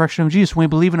physical resurrection of Jesus. We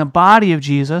believe in a body of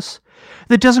Jesus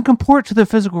that doesn't comport to the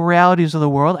physical realities of the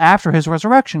world after His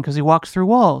resurrection, because He walks through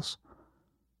walls.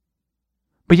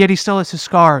 But yet He still has His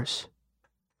scars.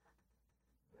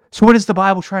 So what is the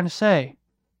Bible trying to say?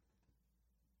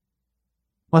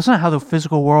 Well, that's not how the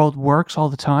physical world works all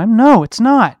the time. No, it's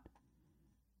not.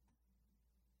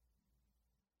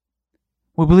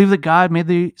 We believe that God made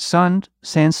the sun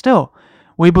stand still.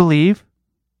 We believe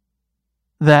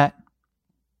that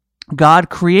God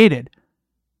created,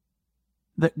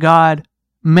 that God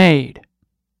made,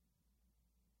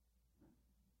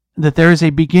 that there is a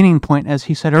beginning point, as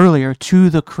he said earlier, to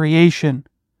the creation.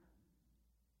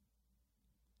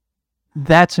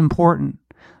 That's important.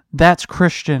 That's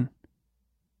Christian.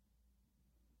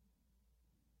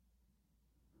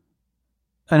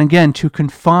 And again, to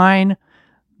confine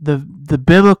the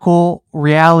biblical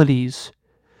realities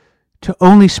to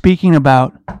only speaking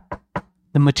about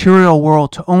the material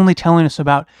world, to only telling us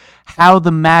about how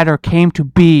the matter came to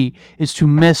be, is to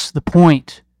miss the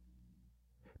point.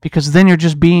 Because then you're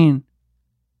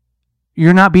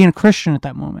not being a Christian at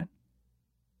that moment.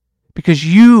 Because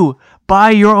you, by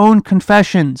your own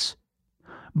confessions,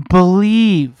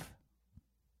 believe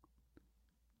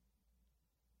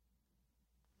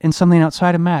in something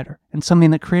outside of matter, and something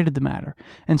that created the matter,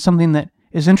 and something that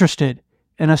is interested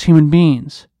in us human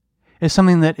beings, is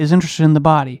something that is interested in the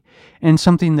body, and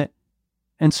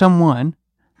someone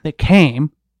that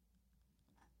came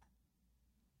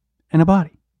in a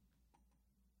body.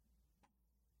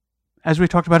 As we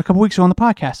talked about a couple weeks ago on the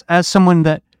podcast, as someone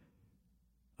that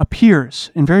appears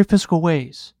in very physical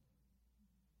ways.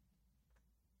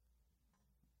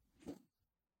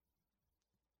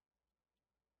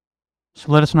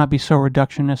 So let us not be so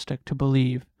reductionistic to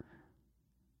believe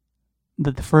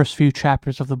that the first few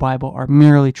chapters of the Bible are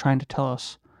merely trying to tell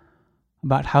us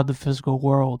about how the physical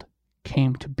world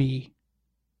came to be.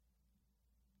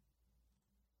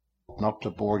 Not to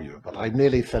bore you, but I'm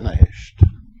nearly finished.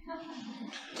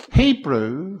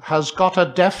 Hebrew has got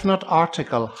a definite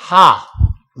article, hayom,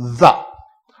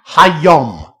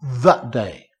 the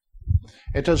day.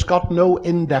 It has got no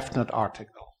indefinite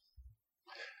article.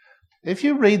 If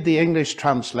you read the English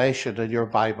translation in your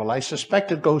Bible, I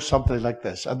suspect it goes something like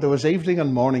this. And there was evening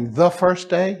and morning, the first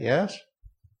day, yes?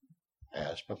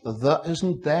 Yes, but the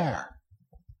isn't there.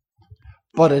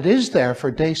 But it is there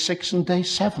for day 6 and day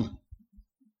 7.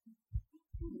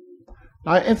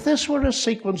 Now, if this were a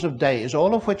sequence of days,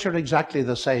 all of which are exactly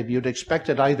the same, you'd expect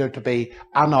it either to be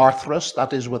anarthrous,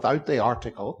 that is without the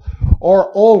article,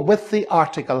 or all with the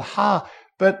article ha,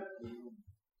 but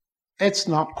it's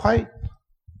not quite.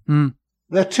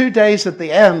 The 2 days at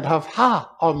the end have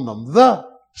ha on them, the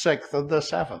 6th and the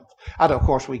 7th. And of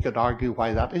course we could argue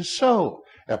why that is so.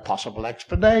 There are possible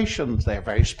explanations. They're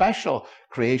very special.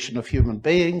 Creation of human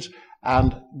beings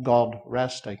and God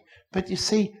resting. But you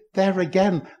see, there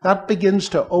again, that begins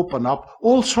to open up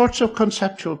all sorts of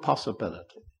conceptual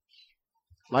possibilities.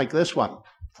 Like this one,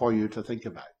 for you to think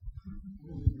about.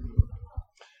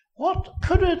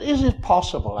 Is it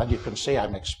possible, and you can see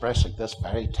I'm expressing this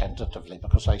very tentatively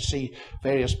because I see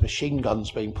various machine guns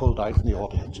being pulled out in the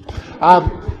audience.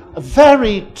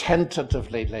 Very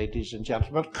tentatively, ladies and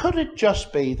gentlemen, could it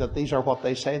just be that these are what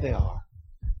they say they are?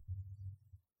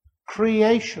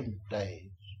 Creation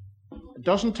days. It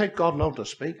doesn't take God long to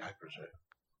speak, I presume.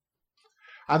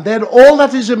 And then all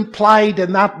that is implied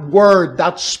in that word,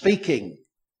 that speaking,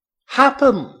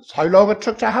 happens. How long it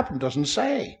took to happen doesn't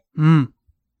say.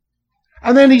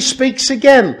 And then he speaks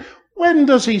again. When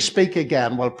does he speak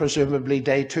again? Well, presumably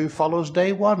day 2 follows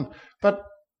day 1. But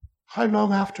how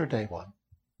long after day 1?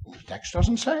 The text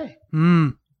doesn't say.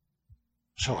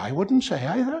 So I wouldn't say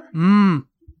either.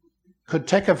 Could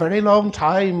take a very long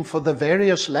time for the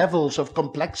various levels of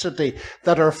complexity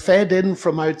that are fed in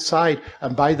from outside.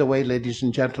 And by the way, ladies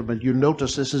and gentlemen, you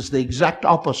notice this is the exact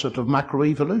opposite of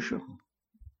macroevolution.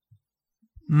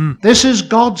 This is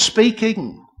God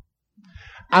speaking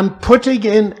and putting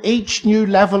in each new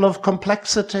level of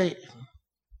complexity.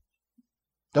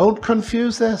 Don't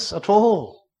confuse this at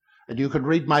all. And you can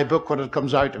read my book when it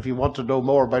comes out if you want to know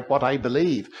more about what I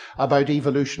believe about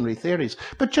evolutionary theories.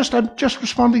 But I'm just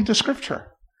responding to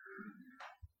Scripture.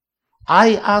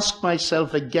 I ask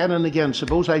myself again and again,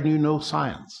 suppose I knew no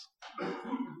science.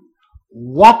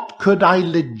 What could I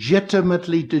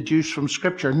legitimately deduce from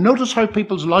Scripture? Notice how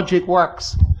people's logic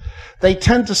works. They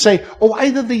tend to say, oh,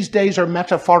 either these days are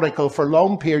metaphorical for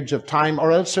long periods of time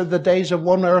or else they're the days of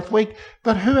one earth week.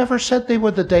 But whoever said they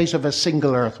were the days of a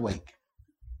single earth week?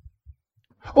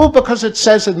 Oh, because it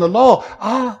says in the law.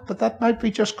 But that might be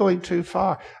just going too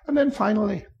far. And then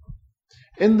finally,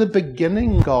 in the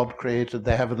beginning, God created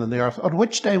the heaven and the earth. On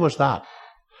which day was that?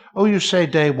 Oh, you say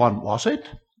day 1, was it?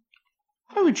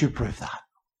 How would you prove that?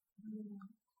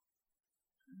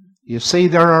 You see,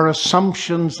 there are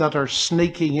assumptions that are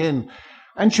sneaking in.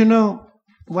 And you know,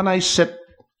 when I sit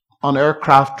on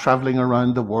aircraft traveling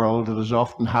around the world, it as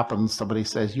often happens, somebody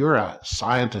says, you're a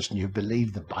scientist and you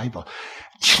believe the Bible.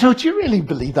 Do you really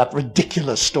believe that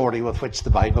ridiculous story with which the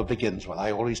Bible begins? Well,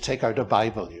 I always take out a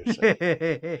Bible, you see,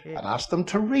 and ask them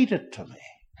to read it to me.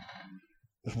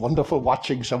 It's wonderful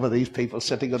watching some of these people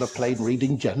sitting on a plane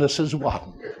reading Genesis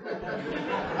 1.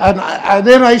 And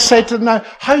then I say to them, now,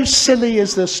 how silly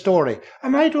is this story?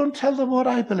 And I don't tell them what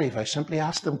I believe. I simply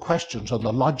ask them questions on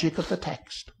the logic of the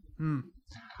text.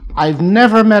 I've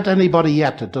never met anybody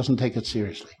yet that doesn't take it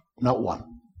seriously. Not one.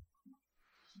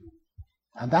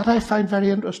 And that I find very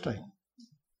interesting.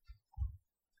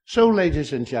 So,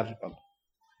 ladies and gentlemen,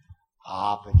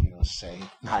 but you'll say,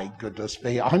 my goodness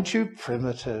me, aren't you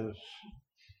primitive?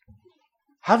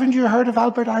 Haven't you heard of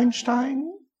Albert Einstein?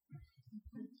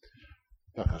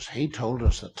 Because he told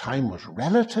us that time was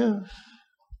relative.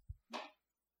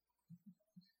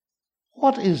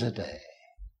 What is a day?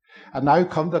 And now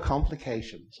come the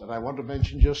complications, and I want to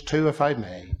mention just 2 if I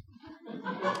may.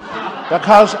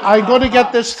 Because I'm going to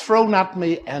get this thrown at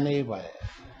me anyway.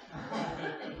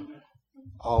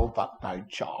 Oh, but now,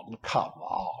 John, come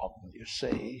on, you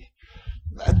see.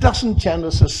 Doesn't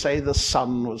Genesis say the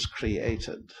sun was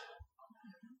created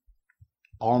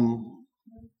on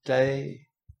day,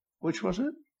 which was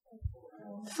it?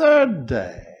 3rd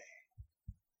day.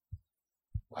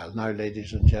 Well, now,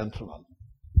 ladies and gentlemen,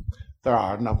 there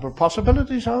are a number of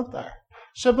possibilities, aren't there?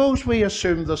 Suppose we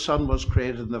assume the sun was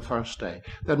created on the 1st day.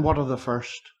 Then what are the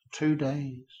first 2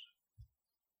 days?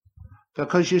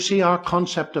 Because you see, our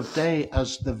concept of day,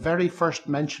 as the very first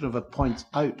mention of it points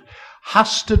out,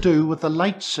 has to do with the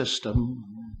light system.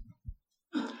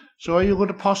 So are you going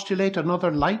to postulate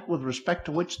another light with respect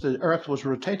to which the earth was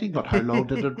rotating? But how long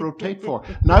did it rotate for?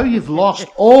 Now you've lost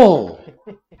all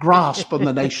grasp on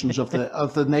the nations of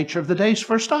the nature of the days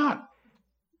for a start.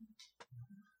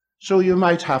 So you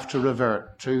might have to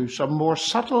revert to some more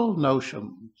subtle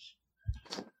notions.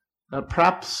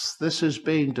 Perhaps this is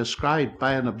being described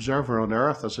by an observer on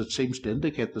earth, as it seems to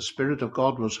indicate the Spirit of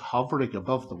God was hovering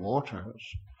above the waters,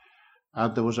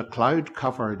 and there was a cloud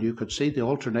cover, and you could see the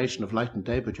alternation of light and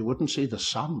day, but you wouldn't see the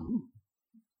sun.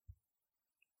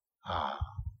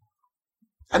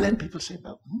 And then people say,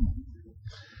 well,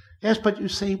 yes, but you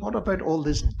see, what about all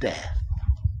this death?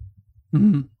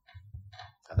 Mm-hmm.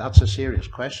 And that's a serious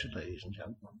question, ladies and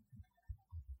gentlemen.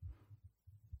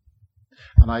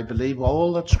 And I believe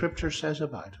all that Scripture says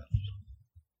about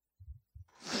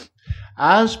it.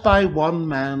 As by one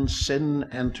man sin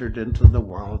entered into the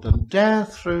world, and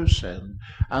death through sin,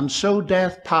 and so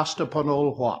death passed upon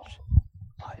all what?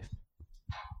 Life.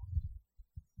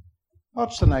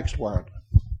 What's the next word?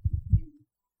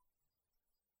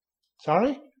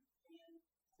 Sorry?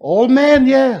 All men,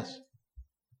 yes.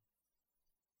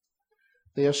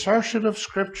 The assertion of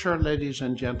Scripture, ladies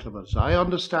and gentlemen, as I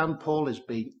understand Paul is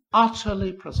being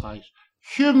utterly precise.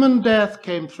 Human death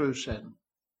came through sin.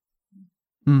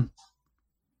 But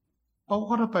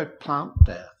what about plant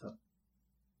death?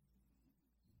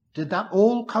 Did that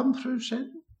all come through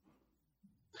sin?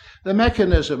 The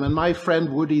mechanism, and my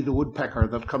friend Woody the woodpecker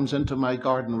that comes into my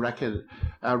garden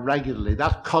regularly,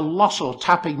 that colossal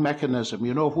tapping mechanism,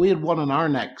 you know, if we had one in our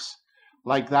necks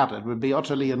like that, it would be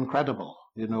utterly incredible.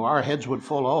 You know, our heads would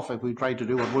fall off if we tried to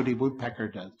do what Woody Woodpecker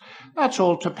did. That's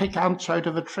all to pick ants out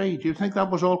of a tree. Do you think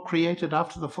that was all created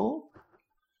after the fall?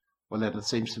 Well, then it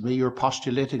seems to me you're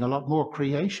postulating a lot more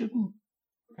creation.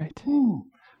 Right.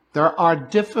 There are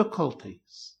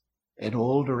difficulties in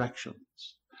all directions.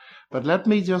 But let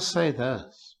me just say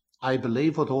this. I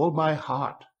believe with all my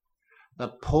heart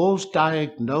that Paul's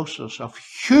diagnosis of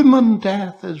human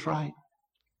death is right.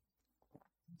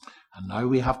 And now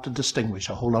we have to distinguish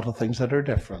a whole lot of things that are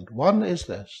different. One is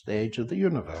this, the age of the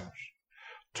universe.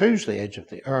 Two is the age of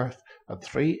the earth. And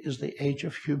three is the age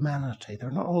of humanity.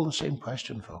 They're not all the same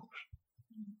question, folks.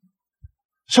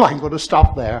 So I'm going to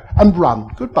stop there and run.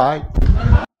 Goodbye.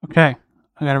 Okay.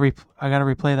 I gotta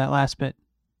replay that last bit.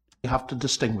 We have to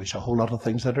distinguish a whole lot of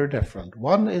things that are different.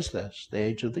 One is this, the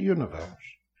age of the universe.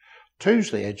 Two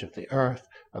is the age of the earth.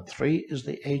 And three is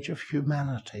the age of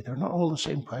humanity. They're not all the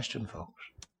same question, folks.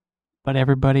 But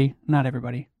everybody, not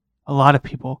everybody, a lot of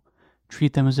people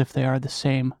treat them as if they are the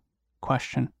same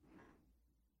question.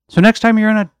 So next time you're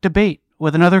in a debate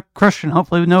with another Christian,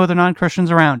 hopefully with no other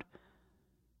non-Christians around,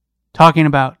 talking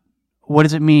about what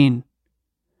does it mean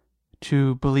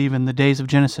to believe in the days of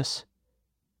Genesis,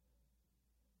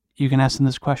 you can ask them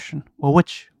this question. Well,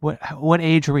 what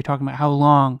age are we talking about? How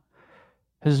long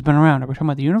has this been around? Are we talking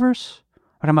about the universe? Are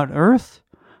we talking about Earth?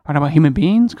 Are we talking about human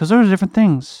beings? Because those are different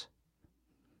things.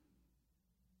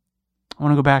 I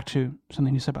want to go back to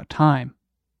something you said about time.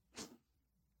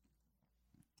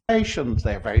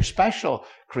 They're very special.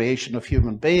 Creation of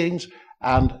human beings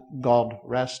and God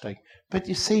resting. But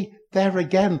you see, there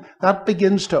again, that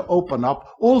begins to open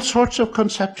up all sorts of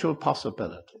conceptual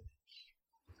possibilities.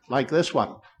 Like this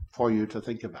one, for you to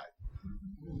think about.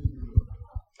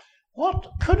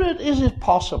 Is it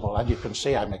possible, and you can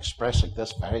see I'm expressing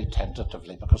this very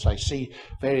tentatively because I see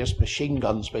various machine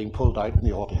guns being pulled out in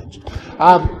the audience.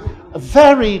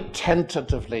 Very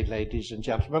tentatively, ladies and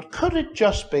gentlemen, could it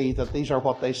just be that these are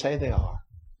what they say they are?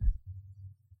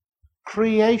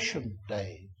 Creation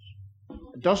days.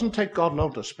 It doesn't take God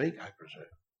long to speak, I presume.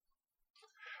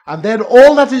 And then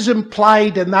all that is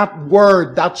implied in that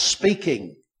word, that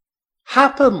speaking,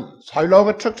 happens. How long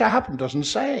it took to happen doesn't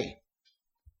say.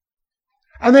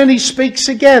 And then he speaks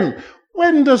again.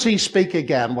 When does he speak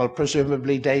again? Well,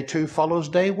 presumably day 2 follows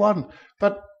day 1.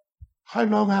 But how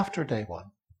long after day 1?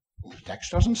 The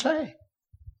text doesn't say.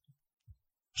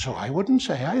 So I wouldn't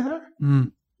say either.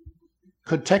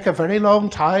 Could take a very long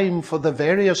time for the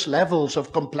various levels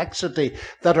of complexity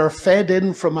that are fed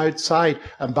in from outside.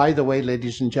 And by the way,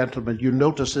 ladies and gentlemen, you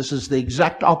notice this is the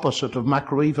exact opposite of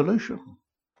macroevolution.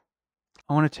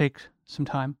 I want to take some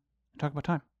time to talk about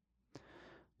time.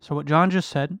 So what John just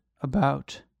said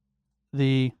about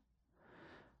the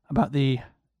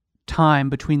time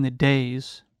between the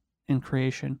days in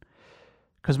creation,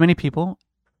 because many people,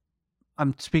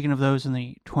 I'm speaking of those in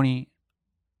the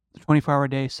 24-hour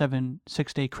day,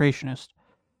 6-day creationist,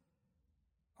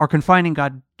 are confining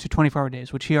God to 24-hour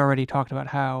days, which he already talked about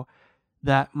how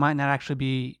that might not actually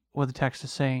be what the text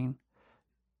is saying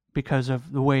because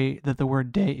of the way that the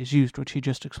word day is used, which he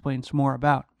just explained some more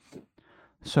about.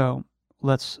 So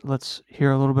let's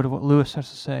hear a little bit of what Lewis has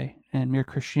to say in Mere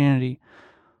Christianity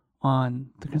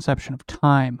on the conception of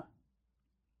time.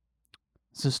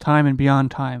 This is Time and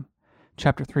Beyond Time,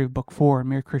 chapter 3 of book 4 in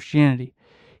Mere Christianity.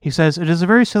 He says, "It is a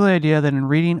very silly idea that in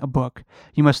reading a book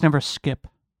you must never skip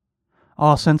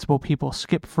All sensible people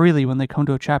skip freely when they come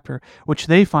to a chapter which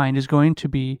they find is going to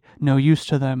be no use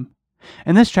to them.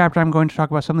 In this chapter, I'm going to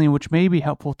talk about something which may be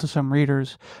helpful to some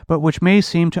readers, but which may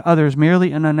seem to others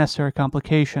merely an unnecessary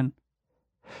complication.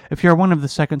 If you're one of the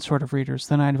second sort of readers,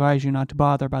 then I advise you not to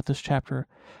bother about this chapter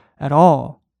at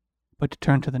all, but to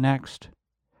turn to the next.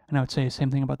 And I would say the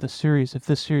same thing about this series. If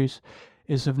this series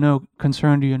is of no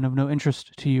concern to you and of no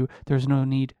interest to you, there's no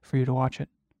need for you to watch it.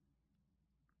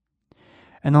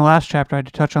 In the last chapter, I had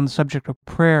to touch on the subject of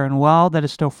prayer, and while that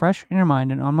is still fresh in your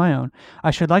mind and on my own, I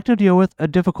should like to deal with a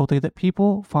difficulty that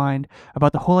people find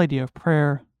about the whole idea of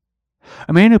prayer.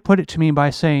 A man who put it to me by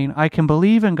saying, I can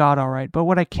believe in God all right, but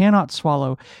what I cannot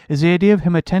swallow is the idea of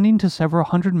him attending to several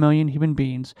 100 million human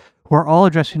beings who are all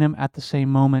addressing him at the same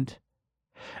moment.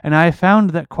 And I have found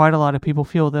that quite a lot of people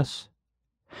feel this.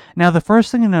 Now, the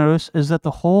first thing to notice is that the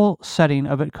whole setting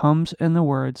of it comes in the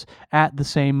words, at the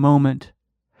same moment.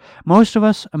 Most of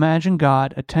us imagine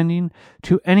God attending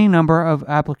to any number of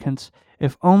applicants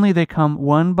if only they come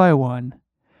one by one,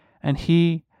 and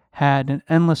he had an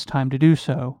endless time to do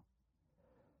so.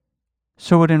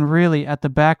 So what in really at the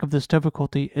back of this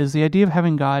difficulty is the idea of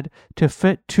having God to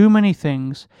fit too many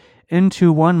things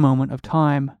into one moment of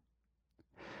time.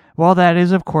 While that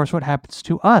is, of course, what happens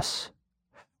to us.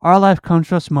 Our life comes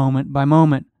to us moment by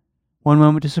moment. One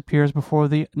moment disappears before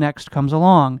the next comes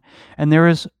along, and there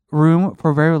is room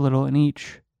for very little in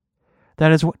each.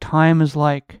 That is what time is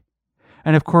like.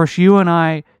 And of course, you and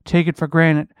I take it for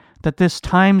granted that this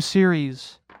time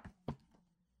series,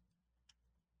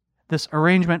 this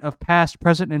arrangement of past,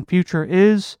 present, and future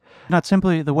is not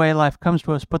simply the way life comes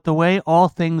to us, but the way all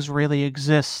things really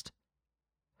exist.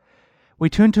 We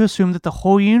tend to assume that the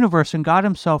whole universe and God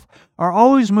himself are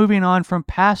always moving on from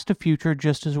past to future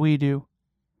just as we do.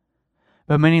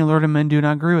 But many learned men do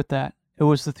not agree with that. It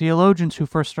was the theologians who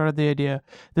first started the idea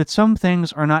that some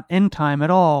things are not in time at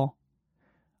all.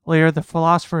 Later, the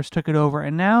philosophers took it over,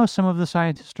 and now some of the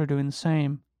scientists are doing the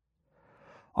same.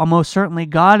 Almost certainly,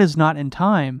 God is not in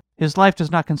time. His life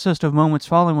does not consist of moments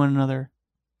following one another.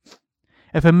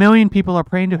 If 1 million people are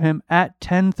praying to him at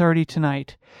 10:30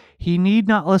 tonight, he need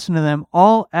not listen to them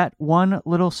all at one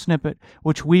little snippet,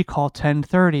 which we call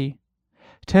 10:30.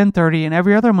 10:30 and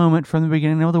every other moment from the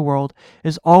beginning of the world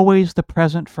is always the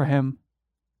present for him.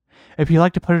 If you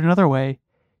like to put it another way,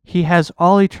 he has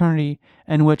all eternity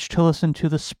in which to listen to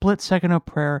the split second of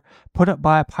prayer put up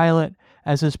by a pilot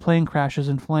as his plane crashes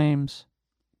in flames.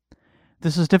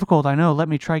 This is difficult, I know. Let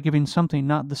me try giving something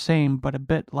not the same, but a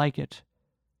bit like it.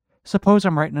 Suppose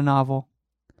I'm writing a novel.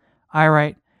 I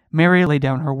write, Mary laid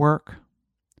down her work.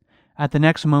 At the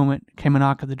next moment came a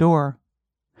knock at the door.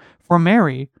 For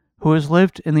Mary, who has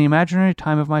lived in the imaginary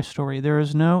time of my story, there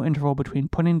is no interval between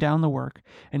putting down the work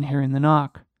and hearing the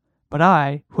knock. But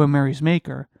I, who am Mary's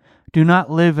maker, do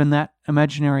not live in that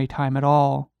imaginary time at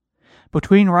all.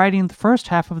 Between writing the first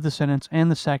half of the sentence and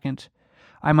the second,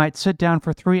 I might sit down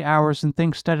for 3 hours and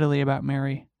think steadily about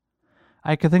Mary.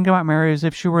 I could think about Mary as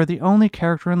if she were the only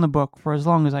character in the book for as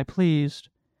long as I pleased.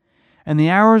 And the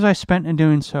hours I spent in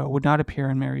doing so would not appear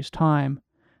in Mary's time,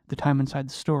 the time inside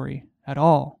the story, at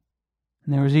all.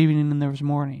 And there was evening and there was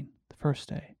morning, the first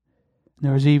day. And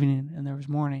there was evening and there was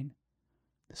morning,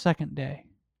 the second day.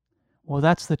 Well,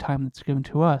 that's the time that's given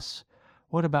to us.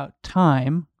 What about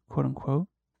time, quote unquote,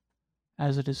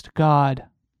 as it is to God?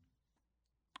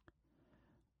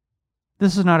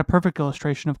 This is not a perfect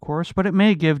illustration, of course, but it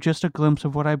may give just a glimpse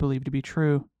of what I believe to be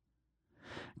true.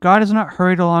 God is not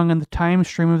hurried along in the time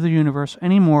stream of the universe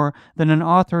any more than an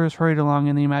author is hurried along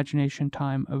in the imagination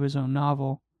time of his own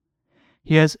novel.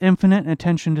 He has infinite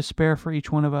attention to spare for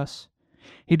each one of us.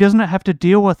 He does not have to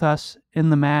deal with us in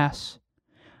the mass.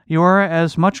 You are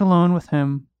as much alone with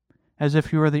him as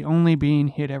if you were the only being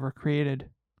he had ever created.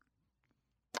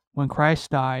 When Christ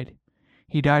died,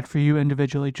 he died for you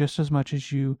individually just as much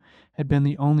as you had been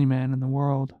the only man in the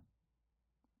world.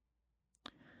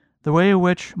 The way in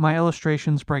which my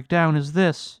illustrations break down is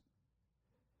this.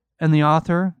 And the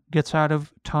author gets out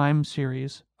of time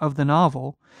series of the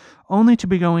novel, only to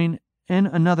be going in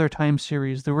another time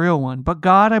series, the real one. But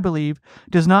God, I believe,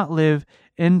 does not live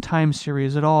in time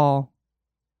series at all.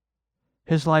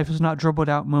 His life is not dribbled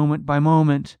out moment by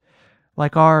moment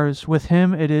like ours. With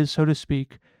him it is, so to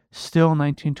speak, still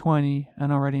 1920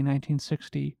 and already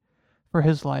 1960, for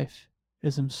his life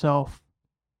is himself.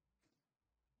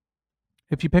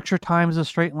 If you picture time as a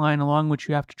straight line along which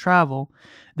you have to travel,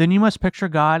 then you must picture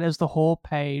God as the whole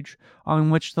page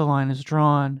on which the line is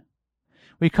drawn.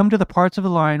 We come to the parts of the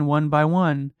line one by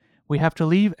one. We have to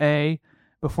leave A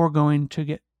before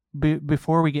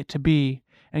we get to B,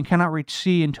 and cannot reach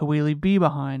C until we leave B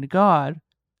behind. God,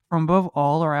 from above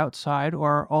all or outside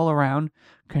or all around,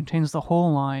 contains the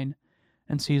whole line,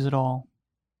 and sees it all.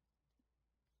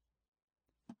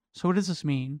 So what does this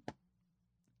mean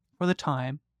for the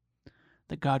time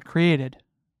that God created?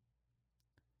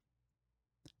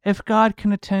 If God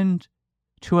can attend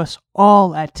to us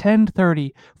all at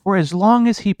 10:30 for as long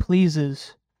as he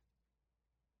pleases,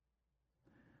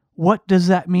 what does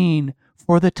that mean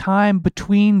for the time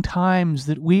between times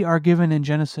that we are given in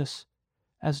Genesis,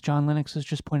 as John Lennox has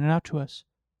just pointed out to us?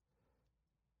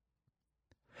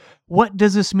 What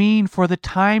does this mean for the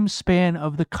time span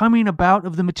of the coming about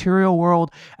of the material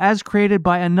world as created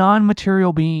by a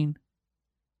non-material being,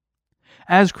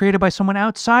 as created by someone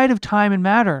outside of time and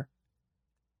matter,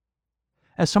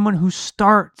 as someone who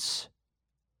starts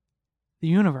the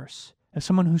universe, as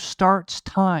someone who starts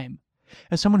time,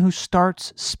 as someone who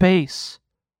starts space?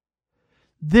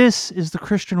 This is the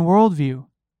Christian worldview.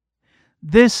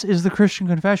 This is the Christian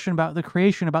confession about the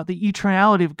creation, about the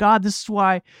eternality of God. This is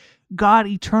why God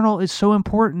eternal is so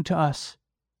important to us.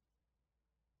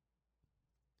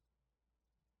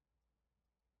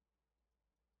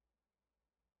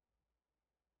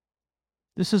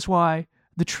 This is why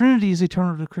the Trinity is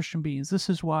eternal to Christian beings. This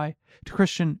is why, to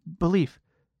Christian belief.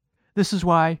 This is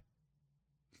why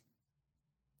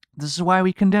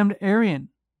we condemned Arian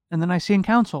in the Nicene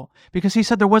Council, because he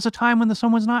said there was a time when the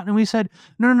Son was not, and we said,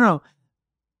 no.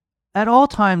 At all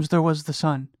times there was the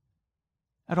Son.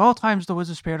 At all times there was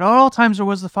the Spirit. At all times there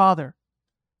was the Father.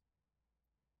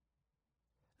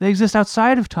 They exist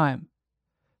outside of time.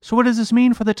 So what does this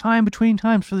mean for the time between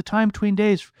times, for the time between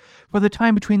days, for the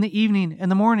time between the evening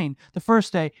and the morning, the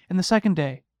first day and the second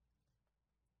day?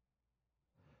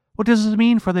 What does this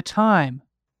mean for the time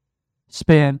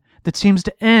span that seems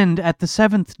to end at the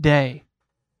seventh day,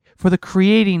 for the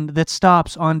creating that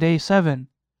stops on day 7?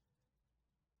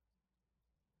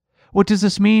 What does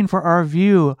this mean for our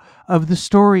view of the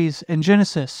stories in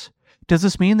Genesis? Does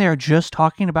this mean they are just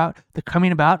talking about the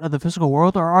coming about of the physical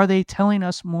world, or are they telling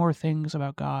us more things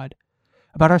about God,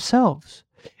 about ourselves?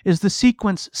 Is the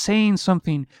sequence saying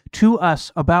something to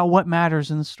us about what matters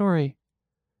in the story?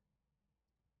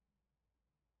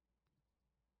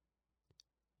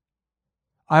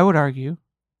 I would argue,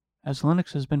 as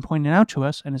Lennox has been pointing out to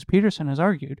us, and as Peterson has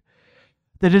argued,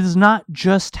 that it is not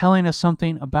just telling us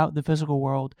something about the physical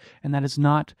world, and that is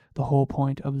not the whole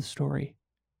point of the story.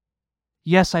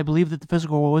 Yes, I believe that the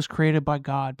physical world was created by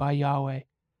God, by Yahweh.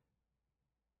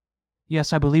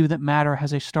 Yes, I believe that matter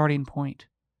has a starting point.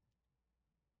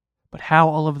 But how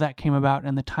all of that came about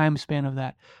and the time span of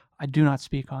that, I do not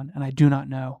speak on, and I do not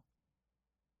know.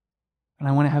 And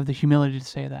I want to have the humility to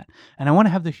say that. And I want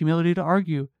to have the humility to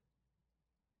argue,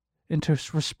 and to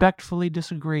respectfully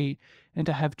disagree, and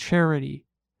to have charity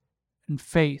and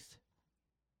faith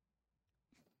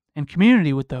and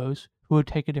community with those who would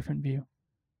take a different view.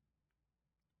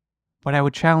 But I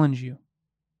would challenge you,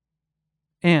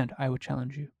 and I would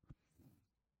challenge you,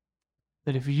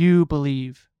 that if you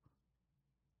believe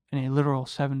in a literal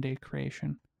 7-day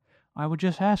creation, I would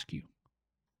just ask you,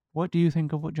 what do you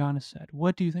think of what John has said?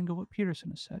 What do you think of what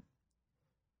Peterson has said?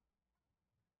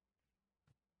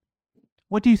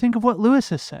 What do you think of what Lewis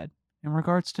has said in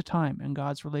regards to time and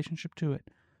God's relationship to it,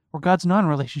 or God's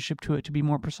non-relationship to it, to be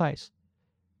more precise?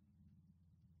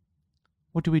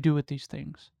 What do we do with these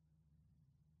things?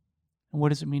 And what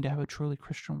does it mean to have a truly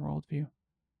Christian worldview?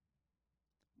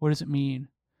 What does it mean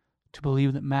to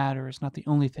believe that matter is not the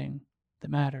only thing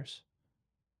that matters?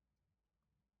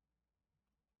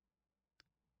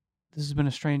 This has been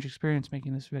a strange experience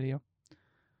making this video.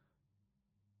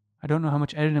 I don't know how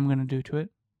much editing I'm going to do to it.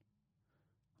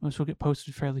 This will get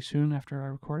posted fairly soon after I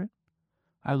record it.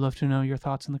 I would love to know your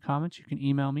thoughts in the comments. You can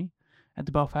email me at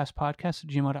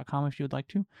thebelfastpodcast@gmail.com if you would like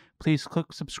to. Please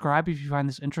click subscribe if you find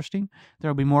this interesting.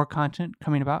 There will be more content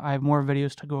coming about. I have more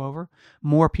videos to go over,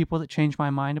 more people that changed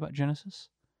my mind about Genesis.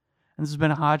 And this has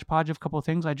been a hodgepodge of a couple of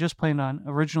things. I just planned on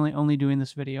originally only doing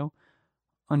this video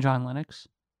on John Lennox,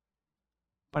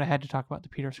 but I had to talk about the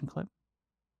Peterson clip.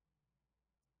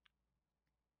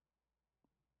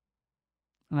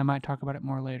 And I might talk about it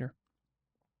more later.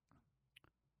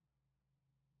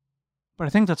 But I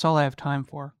think that's all I have time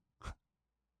for.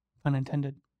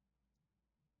 Unintended.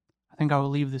 I think I will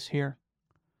leave this here.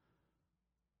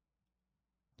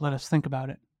 Let us think about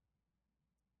it.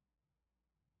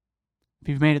 If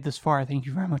you've made it this far, I thank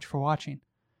you very much for watching.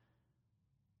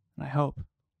 And I hope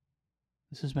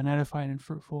this has been edifying and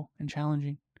fruitful and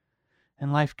challenging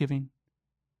and life-giving.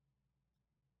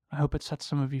 I hope it sets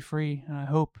some of you free, and I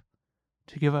hope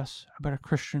to give us a better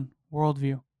Christian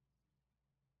worldview.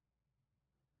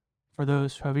 For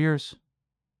those who have ears,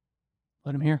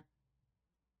 let them hear.